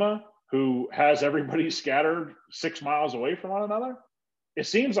SEMA, who has everybody scattered 6 miles away from one another? It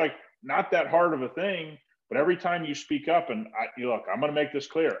seems like not that hard of a thing, but every time you speak up, and look, I'm going to make this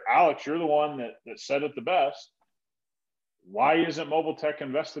clear. Alex, you're the one that said it the best. Why isn't Mobile Tech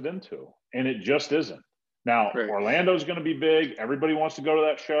invested into? And it just isn't. Now, right. Orlando's going to be big. Everybody wants to go to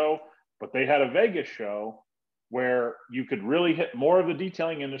that show, but they had a Vegas show where you could really hit more of the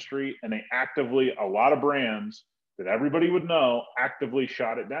detailing industry, and they actively, a lot of brands that everybody would know, actively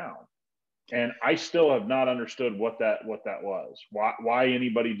shot it down. And I still have not understood what that was, why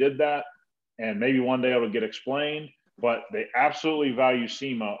anybody did that. And maybe one day it'll get explained, but they absolutely value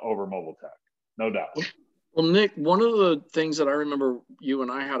SEMA over Mobile Tech, no doubt. Well, Nick, one of the things that I remember you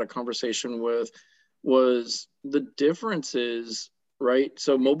and I had a conversation with was the differences, right?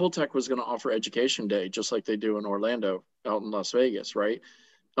 So Mobile Tech was going to offer Education Day, just like they do in Orlando, out in Las Vegas, right?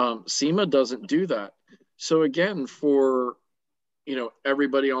 SEMA doesn't do that. So again, for,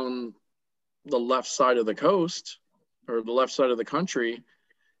 everybody on the left side of the coast or the left side of the country,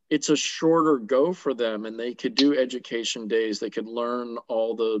 it's a shorter go for them, and they could do education days. They could learn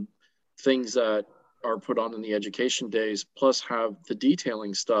all the things that are put on in the education days, plus have the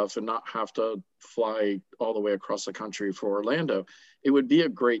detailing stuff and not have to fly all the way across the country for Orlando. It would be a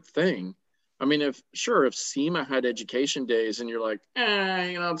great thing. I mean, if SEMA had education days and you're like,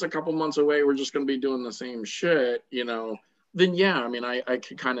 it's a couple months away, we're just going to be doing the same shit, then yeah, I mean, I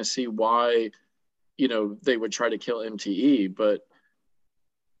could kind of see why, they would try to kill MTE. But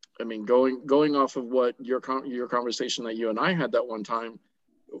I mean, going off of what your conversation that you and I had that one time,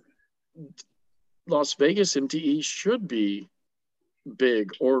 Las Vegas MTE should be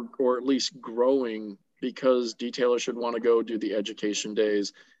big or at least growing, because detailers should want to go do the education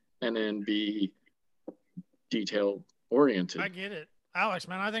days and then be detail oriented. I get it. Alex,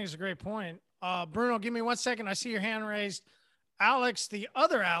 man, I think it's a great point. Bruno, give me 1 second. I see your hand raised. Alex, the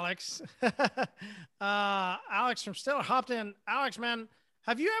other Alex, Alex from Stella hopped in. Alex, man,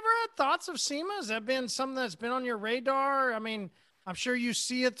 have you ever had thoughts of SEMA? Has that been something that's been on your radar? I mean, I'm sure you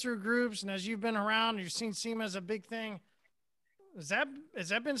see it through groups, and as you've been around, you've seen SEMA as a big thing. Has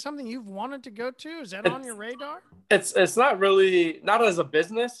that been something you've wanted to go to? Is that on your radar? It's not really, not as a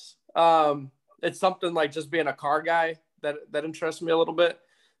business. It's something like just being a car guy that interests me a little bit.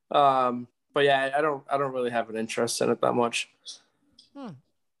 But yeah, I don't really have an interest in it that much.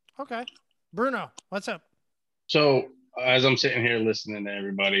 Okay. Bruno, what's up? So as I'm sitting here listening to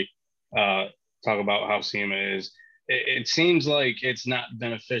everybody talk about how SEMA is, it seems like it's not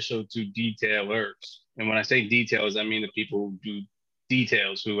beneficial to detailers. And when I say detailers, I mean the people who do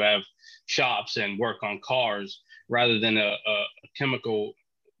details, who have shops and work on cars, rather than a chemical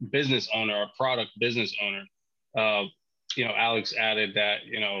business owner or product business owner. Alex added that,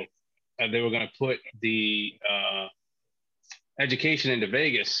 they were going to put the education into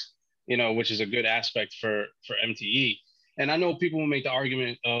Vegas, which is a good aspect for MTE. And I know people will make the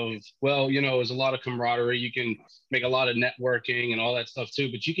argument of, well, there's a lot of camaraderie. You can make a lot of networking and all that stuff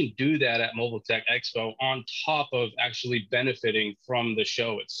too, but you can do that at Mobile Tech Expo on top of actually benefiting from the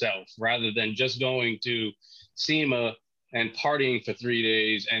show itself, rather than just going to SEMA and partying for 3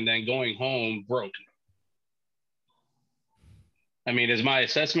 days and then going home broke. I mean, is my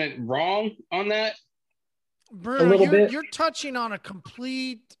assessment wrong on that? Bruno, you're touching on a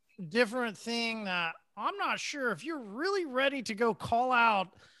complete different thing that I'm not sure if you're really ready to go call out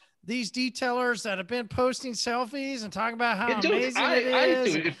these detailers that have been posting selfies and talking about how dude, amazing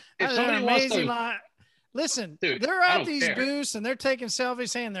it is. If somebody wants to, listen, dude, they're at these care. booths and they're taking selfies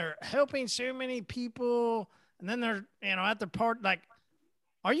saying they're helping so many people. And then they're, at the part, like,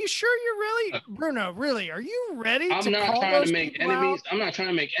 are you sure you're really, Bruno, really, are you ready to I'm not call trying those to make people enemies. out? I'm not trying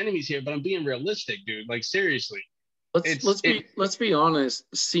to make enemies here, but I'm being realistic, dude. Like, seriously. Let's be honest.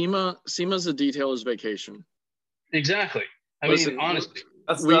 SEMA's a detailer's vacation. Exactly. Listen, honestly,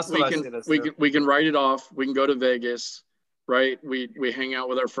 we can write it off. We can go to Vegas, right? We hang out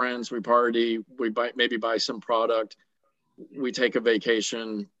with our friends. We party. We maybe buy some product. We take a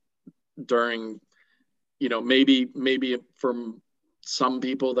vacation during, maybe from some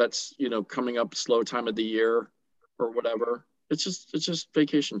people that's coming up slow time of the year or whatever. It's just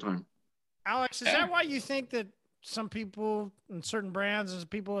vacation time. Alex, is that why you think that some people and certain brands and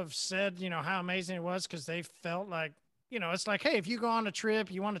people have said, how amazing it was? Because they felt like, it's like, hey, if you go on a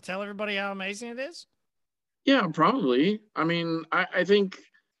trip, you want to tell everybody how amazing it is? Yeah, probably. I mean, I think,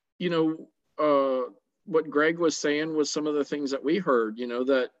 what Greg was saying was some of the things that we heard,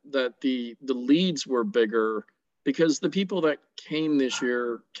 that the leads were bigger because the people that came this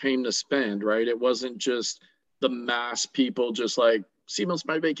year came to spend, right? It wasn't just the mass people, just like, SEMA's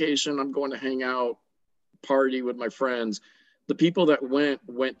my vacation, I'm going to hang out, party with my friends. The people that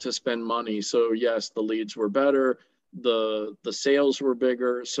went to spend money. So yes, the leads were better. The sales were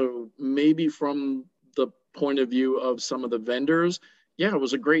bigger. So maybe from the point of view of some of the vendors, yeah, it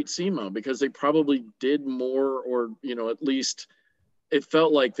was a great SEMA because they probably did more, or, at least it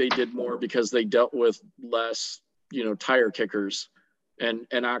felt like they did more because they dealt with less, tire kickers and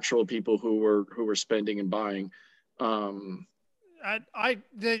actual people who were spending and buying.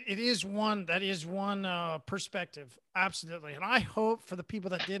 It is one perspective. Absolutely. And I hope for the people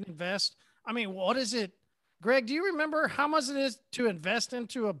that did invest, I mean, what is it? Greg, do you remember how much it is to invest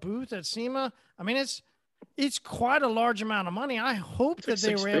into a booth at SEMA? I mean, it's quite a large amount of money. I hope that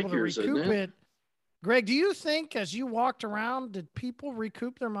they were able to recoup it. Greg, do you think as you walked around, did people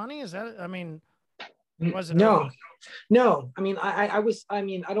recoup their money? Was it? No. I mean, I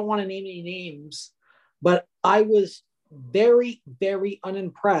don't want to name any names, but I was very, very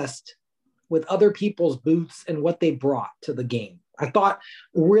unimpressed with other people's booths and what they brought to the game. I thought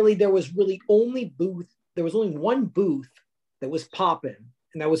really there was only one booth that was popping,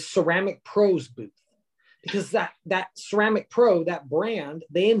 and that was Ceramic Pro's booth, because that Ceramic Pro, that brand,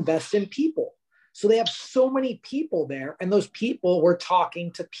 they invest in people. So they have so many people there, and those people were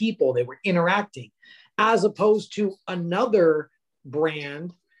talking to people, they were interacting, as opposed to another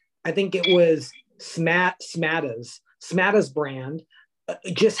brand. I think it was Smata's brand,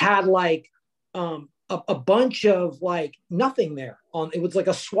 just had like a bunch of like nothing there on. It was like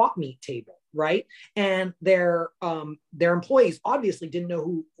a swap meet table, right? And their employees obviously didn't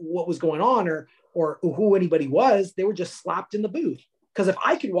know what was going on or who anybody was. They were just slapped in the booth. Because if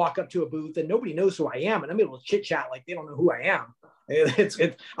I could walk up to a booth and nobody knows who I am, and I'm able to chit chat like they don't know who I am,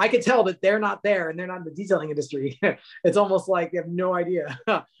 I could tell that they're not there and they're not in the detailing industry. It's almost like they have no idea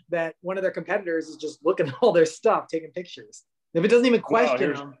that one of their competitors is just looking at all their stuff, taking pictures. If it doesn't even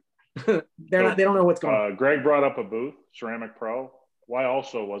question them, they don't know what's going on. Greg brought up a booth, Ceramic Pro. Why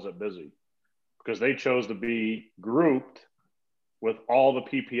also was it busy? Because they chose to be grouped with all the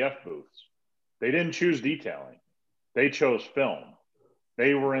PPF booths. They didn't choose detailing. They chose film.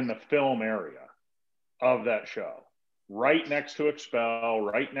 They were in the film area of that show, right next to Expel,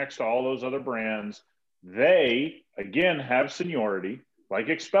 right next to all those other brands. They, again, have seniority, like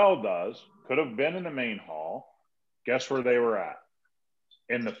Expel does, could have been in the main hall. Guess where they were at?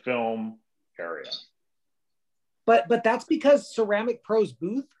 In the film area. But that's because Ceramic Pro's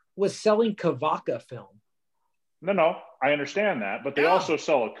booth was selling Kavaka film. No, I understand that, but they also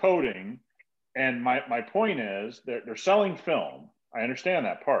sell a coating. And my point is that they're selling film. I understand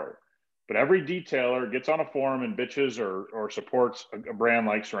that part, but every detailer gets on a forum and bitches or supports a brand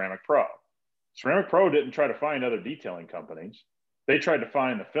like Ceramic Pro. Ceramic Pro didn't try to find other detailing companies. They tried to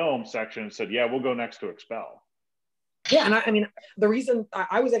find the film section and said, yeah, we'll go next to Expel. Yeah. And I mean, the reason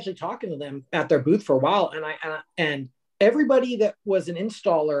I was actually talking to them at their booth for a while, and everybody that was an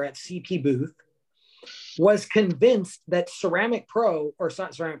installer at CP booth was convinced that Ceramic Pro, or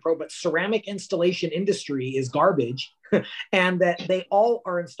not Ceramic Pro, but ceramic installation industry is garbage, and that they all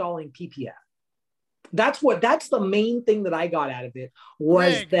are installing PPF. That's the main thing that I got out of it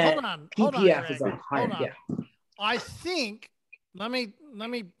was Greg, that PPF is a higher. Yeah. I think let me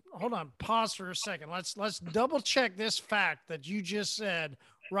hold on, pause for a second. Let's double check this fact that you just said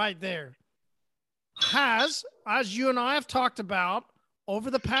right there. As you and I have talked about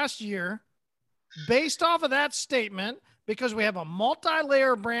over the past year, based off of that statement, because we have a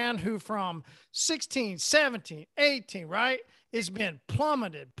multi-layer brand who from 16, 17, 18, right? It's been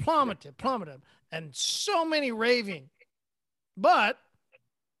plummeted, and so many raving. But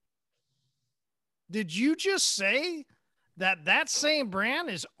did you just say that same brand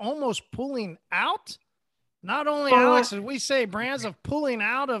is almost pulling out? Not only, Alex, as we say brands of pulling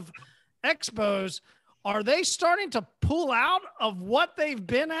out of expos, are they starting to pull out of what they've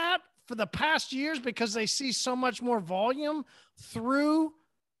been at for the past years because they see so much more volume through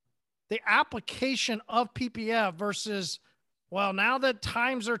the application of PPF versus, well, now that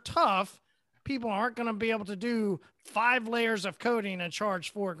times are tough, people aren't going to be able to do 5 layers of coating and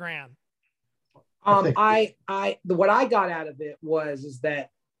charge $4,000. What I got out of it is that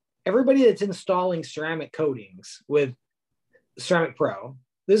everybody that's installing ceramic coatings with Ceramic Pro,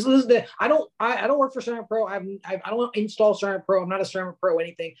 this is the, I don't work for Ceramic Pro. I don't install Ceramic Pro. I'm not a Ceramic Pro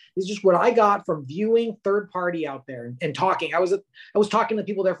anything. This is just what I got from viewing third party out there and talking. I was talking to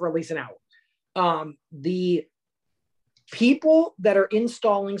people there for at least an hour. The people that are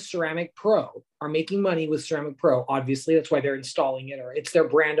installing Ceramic Pro are making money with Ceramic Pro. Obviously, that's why they're installing it, or it's their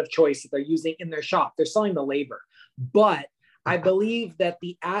brand of choice that they're using in their shop. They're selling the labor. But I believe that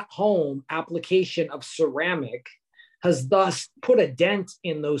the at-home application of ceramic has thus put a dent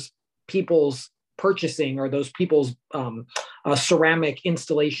in those people's purchasing or those people's ceramic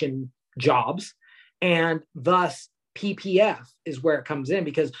installation jobs. And thus PPF is where it comes in,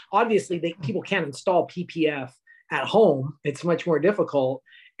 because obviously people can't install PPF at home. It's much more difficult,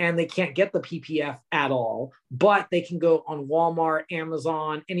 and they can't get the PPF at all, but they can go on Walmart,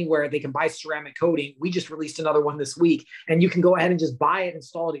 Amazon, anywhere. They can buy ceramic coating. We just released another one this week, and you can go ahead and just buy it,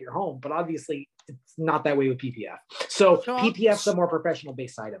 install it at your home. But obviously it's not that way with PPF. So PPF's a more professional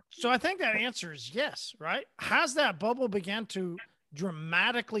based item. So I think that answer is yes, right? Has that bubble began to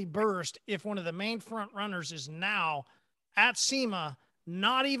dramatically burst if one of the main front runners is now at SEMA,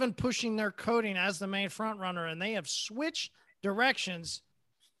 not even pushing their coating as the main front runner, and they have switched directions?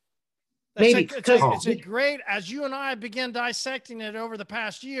 Maybe it's a great, as you and I begin dissecting it over the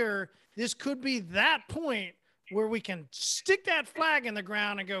past year, this could be that point where we can stick that flag in the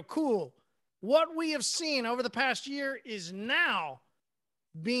ground and go, cool, what we have seen over the past year is now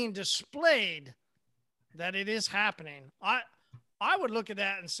being displayed that it is happening. I would look at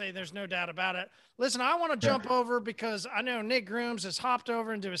that and say there's no doubt about it. Listen, I want to jump over because I know Nick Grooms has hopped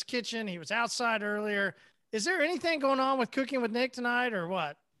over into his kitchen. He was outside earlier. Is there anything going on with Cooking with Nick tonight or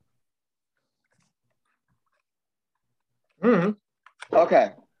what? Okay,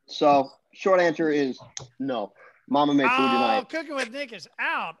 so short answer is no. Mama made food tonight. Cooking with Nick is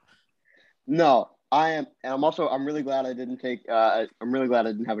out. No, I am, and I'm really glad I didn't take. I'm really glad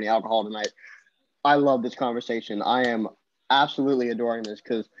I didn't have any alcohol tonight. I love this conversation. I am absolutely adoring this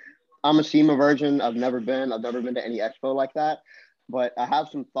because I'm a SEMA virgin. I've never been to any expo like that, but I have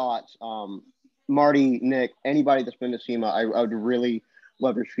some thoughts. Marty, Nick, anybody that's been to SEMA, I would really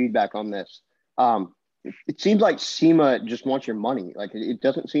love your feedback on this. It seems like SEMA just wants your money. Like, it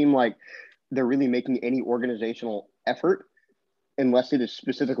doesn't seem like they're really making any organizational effort unless it is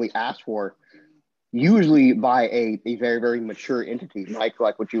specifically asked for, usually by a very, very mature entity, like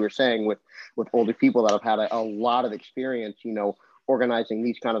what you were saying with older people that have had a lot of experience, organizing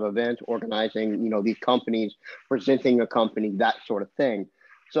these kind of events, organizing, these companies, presenting a company, that sort of thing.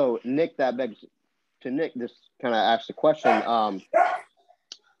 So Nick, that begs to Nick, this kind of asks the question,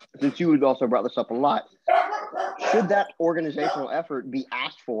 since you had also brought this up a lot, should that organizational effort be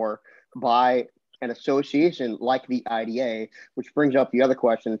asked for by an association like the IDA, which brings up the other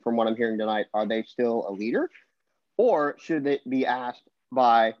question from what I'm hearing tonight, are they still a leader? Or should it be asked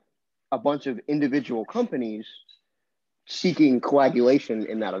by a bunch of individual companies seeking coagulation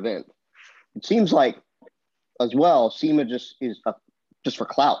in that event? It seems like, as well, SEMA just is just for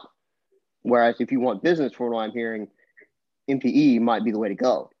clout. Whereas if you want business, from what I'm hearing, MPE might be the way to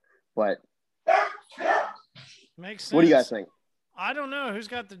go. But makes sense. What do you guys think? I don't know. Who's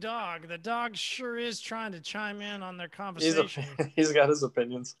got the dog? The dog sure is trying to chime in on their conversation. He's got his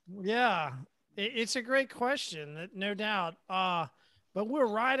opinions. Yeah, it's a great question, no doubt. But we're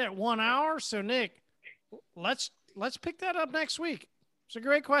right at 1 hour. So Nick, let's pick that up next week. It's a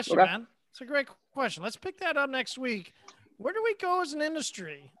great question, man. It's a great question. Let's pick that up next week. Where do we go as an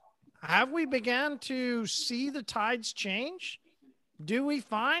industry? Have we begun to see the tides change? Do we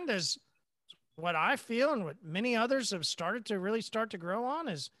find, as what I feel and what many others have started to grow on,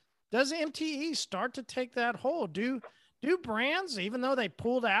 is does MTE start to take that hold? Do brands, even though they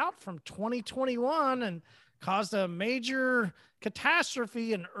pulled out from 2021 and caused a major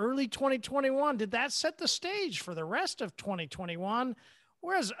catastrophe in early 2021, did that set the stage for the rest of 2021?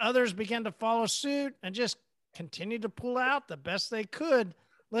 Whereas others began to follow suit and just continued to pull out the best they could.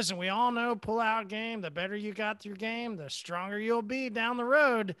 Listen, we all know pull-out game, the better you got your game, the stronger you'll be down the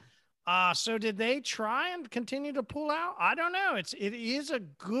road. So did they try and continue to pull out? I don't know. It is a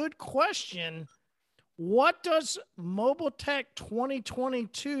good question. What does Mobile Tech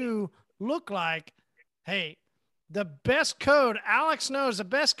 2022 look like? Hey, the best code, Alex knows the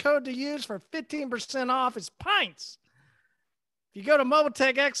best code to use for 15% off is PINTS. If you go to Mobile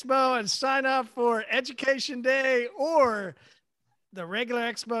Tech Expo and sign up for Education Day or the regular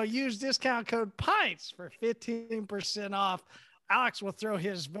Expo, use discount code PINTS for 15% off. Alex will throw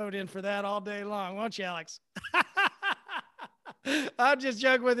his vote in for that all day long, won't you, Alex? I'm just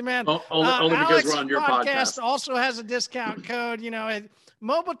joking with you, man. Only because we're on your podcast. Also has a discount code.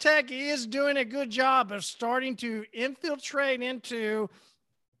 Mobile Tech is doing a good job of starting to infiltrate into,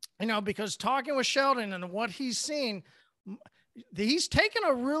 because talking with Sheldon and what he's seen, he's taken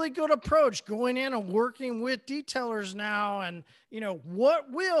a really good approach going in and working with detailers now. And,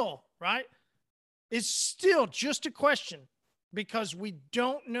 what will, right? It's still just a question because we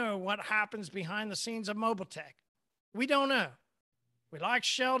don't know what happens behind the scenes of Mobile Tech. We don't know. We like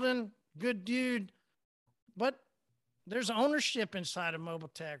Sheldon, good dude, but there's ownership inside of Mobile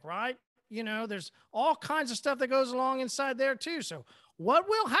Tech, right? There's all kinds of stuff that goes along inside there too. So what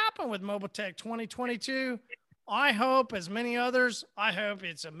will happen with Mobile Tech 2022? I hope, as many others, I hope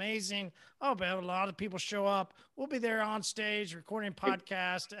it's amazing. I hope a lot of people show up. We'll be there on stage recording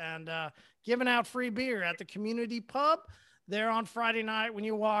podcast and giving out free beer at the community pub there on Friday night when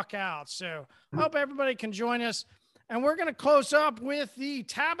you walk out. So I hope everybody can join us. And we're going to close up with the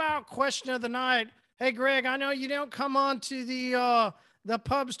tab out question of the night. Hey, Greg, I know you don't come on to the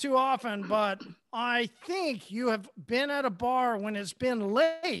pubs too often, but I think you have been at a bar when it's been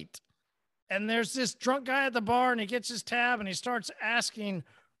late and there's this drunk guy at the bar and he gets his tab and he starts asking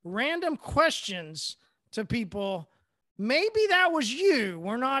random questions to people. Maybe that was you.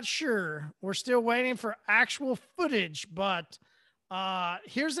 We're not sure. We're still waiting for actual footage, but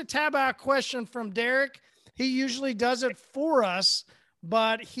here's a tab out question from Derek. He usually does it for us,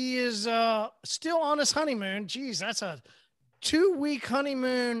 but he is still on his honeymoon. Geez, that's a 2-week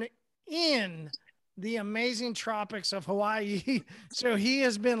honeymoon in the amazing tropics of Hawaii. So he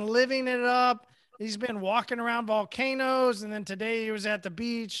has been living it up. He's been walking around volcanoes, and then today he was at the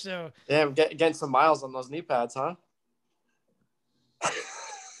beach. So damn, getting some miles on those knee pads, huh?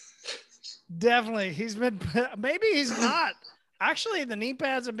 Definitely. Maybe he's not. Actually, the knee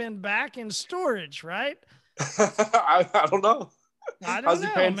pads have been back in storage, right? I don't know. I don't How's know.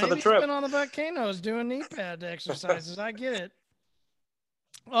 he paying for the trip? He's been on the volcanoes doing knee pad exercises. I get it.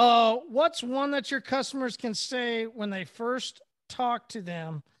 What's one that your customers can say when they first talk to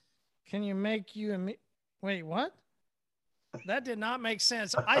them? Can you make you wait, what? That did not make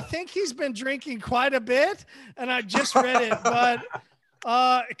sense. I think he's been drinking quite a bit, and I just read it, but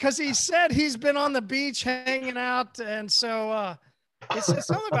because he said he's been on the beach hanging out, and so it's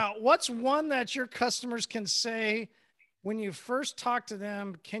something about what's one that your customers can say when you first talk to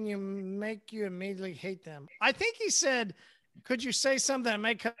them. Can you make you immediately hate them? I think he said, could you say something that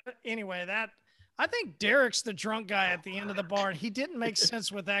make anyway that I think Derek's the drunk guy at the end of the bar, and he didn't make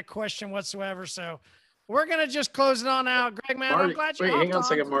sense with that question whatsoever. So we're gonna just close it on out. Greg, man, Marty, I'm glad you. Wait, hang on a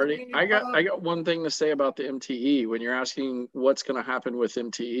second, Marty. I got one thing to say about the MTE. When you're asking what's going to happen with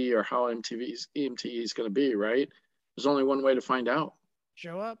MTE or how MTE is going to be, right? There's only one way to find out.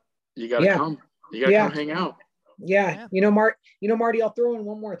 Show up. You got to come. You got to come hang out. Yeah. Marty, I'll throw in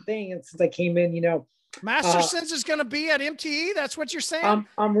one more thing. And since I came in, Mastersons is going to be at MTE. That's what you're saying.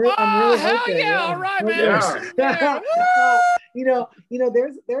 I'm really hoping. Yeah, all right, man. Yeah.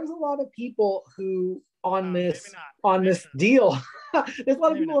 There's a lot of people who on this deal. There's a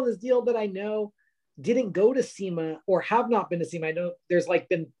lot of people on this deal that I know didn't go to SEMA or have not been to SEMA. I know there's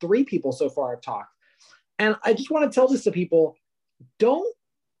been 3 people so far I've talked, and I just want to tell this to people: don't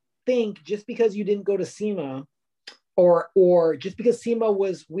think just because you didn't go to SEMA or just because SEMA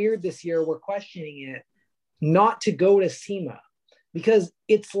was weird this year, we're questioning it, not to go to SEMA, because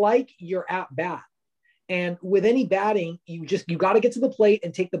it's like you're at bat. And with any batting, you got to get to the plate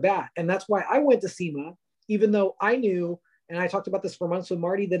and take the bat. And that's why I went to SEMA, even though I knew, and I talked about this for months with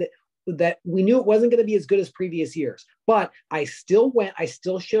Marty, that we knew it wasn't going to be as good as previous years. But I still went, I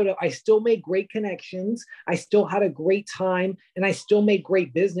still showed up, I still made great connections, I still had a great time, and I still made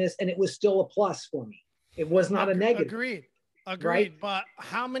great business, and it was still a plus for me. It was not a negative. Agreed. Right? But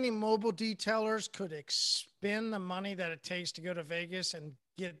how many mobile detailers could expend the money that it takes to go to Vegas and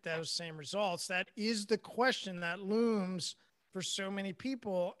get those same results? That is the question that looms for so many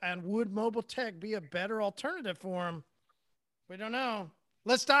people. And would Mobile Tech be a better alternative for them? We don't know.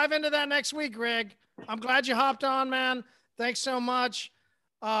 let's dive into that next week, Greg. I'm glad you hopped on, man. Thanks so much.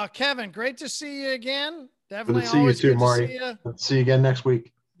 Kevin, great to see you again. Definitely good to see you too, Marty. Let's see you again next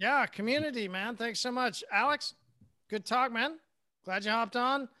week. Yeah, community, man. Thanks so much. Alex, good talk, man. Glad you hopped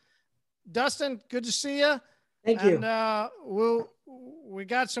on. Dustin, good to see you. Thank you. And we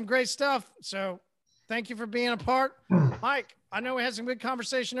got some great stuff. So thank you for being a part. Mike, I know we had some good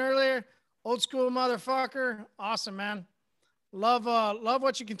conversation earlier. Old school motherfucker. Awesome, man. Love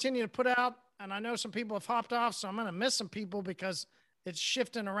what you continue to put out. And I know some people have hopped off, so I'm going to miss some people because it's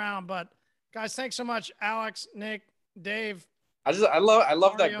shifting around. But guys, thanks so much. Alex, Nick, Dave. I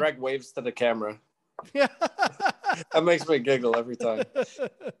love that Greg waves to the camera. Yeah. That makes me giggle every time.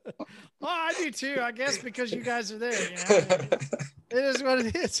 Well, I do too, I guess, because you guys are there. You know? It is what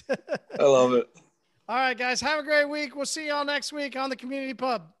it is. I love it. All right, guys. Have a great week. We'll see y'all next week on the Community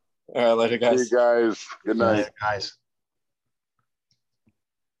Pub. All right, later, guys. See you guys. Good night. Guys.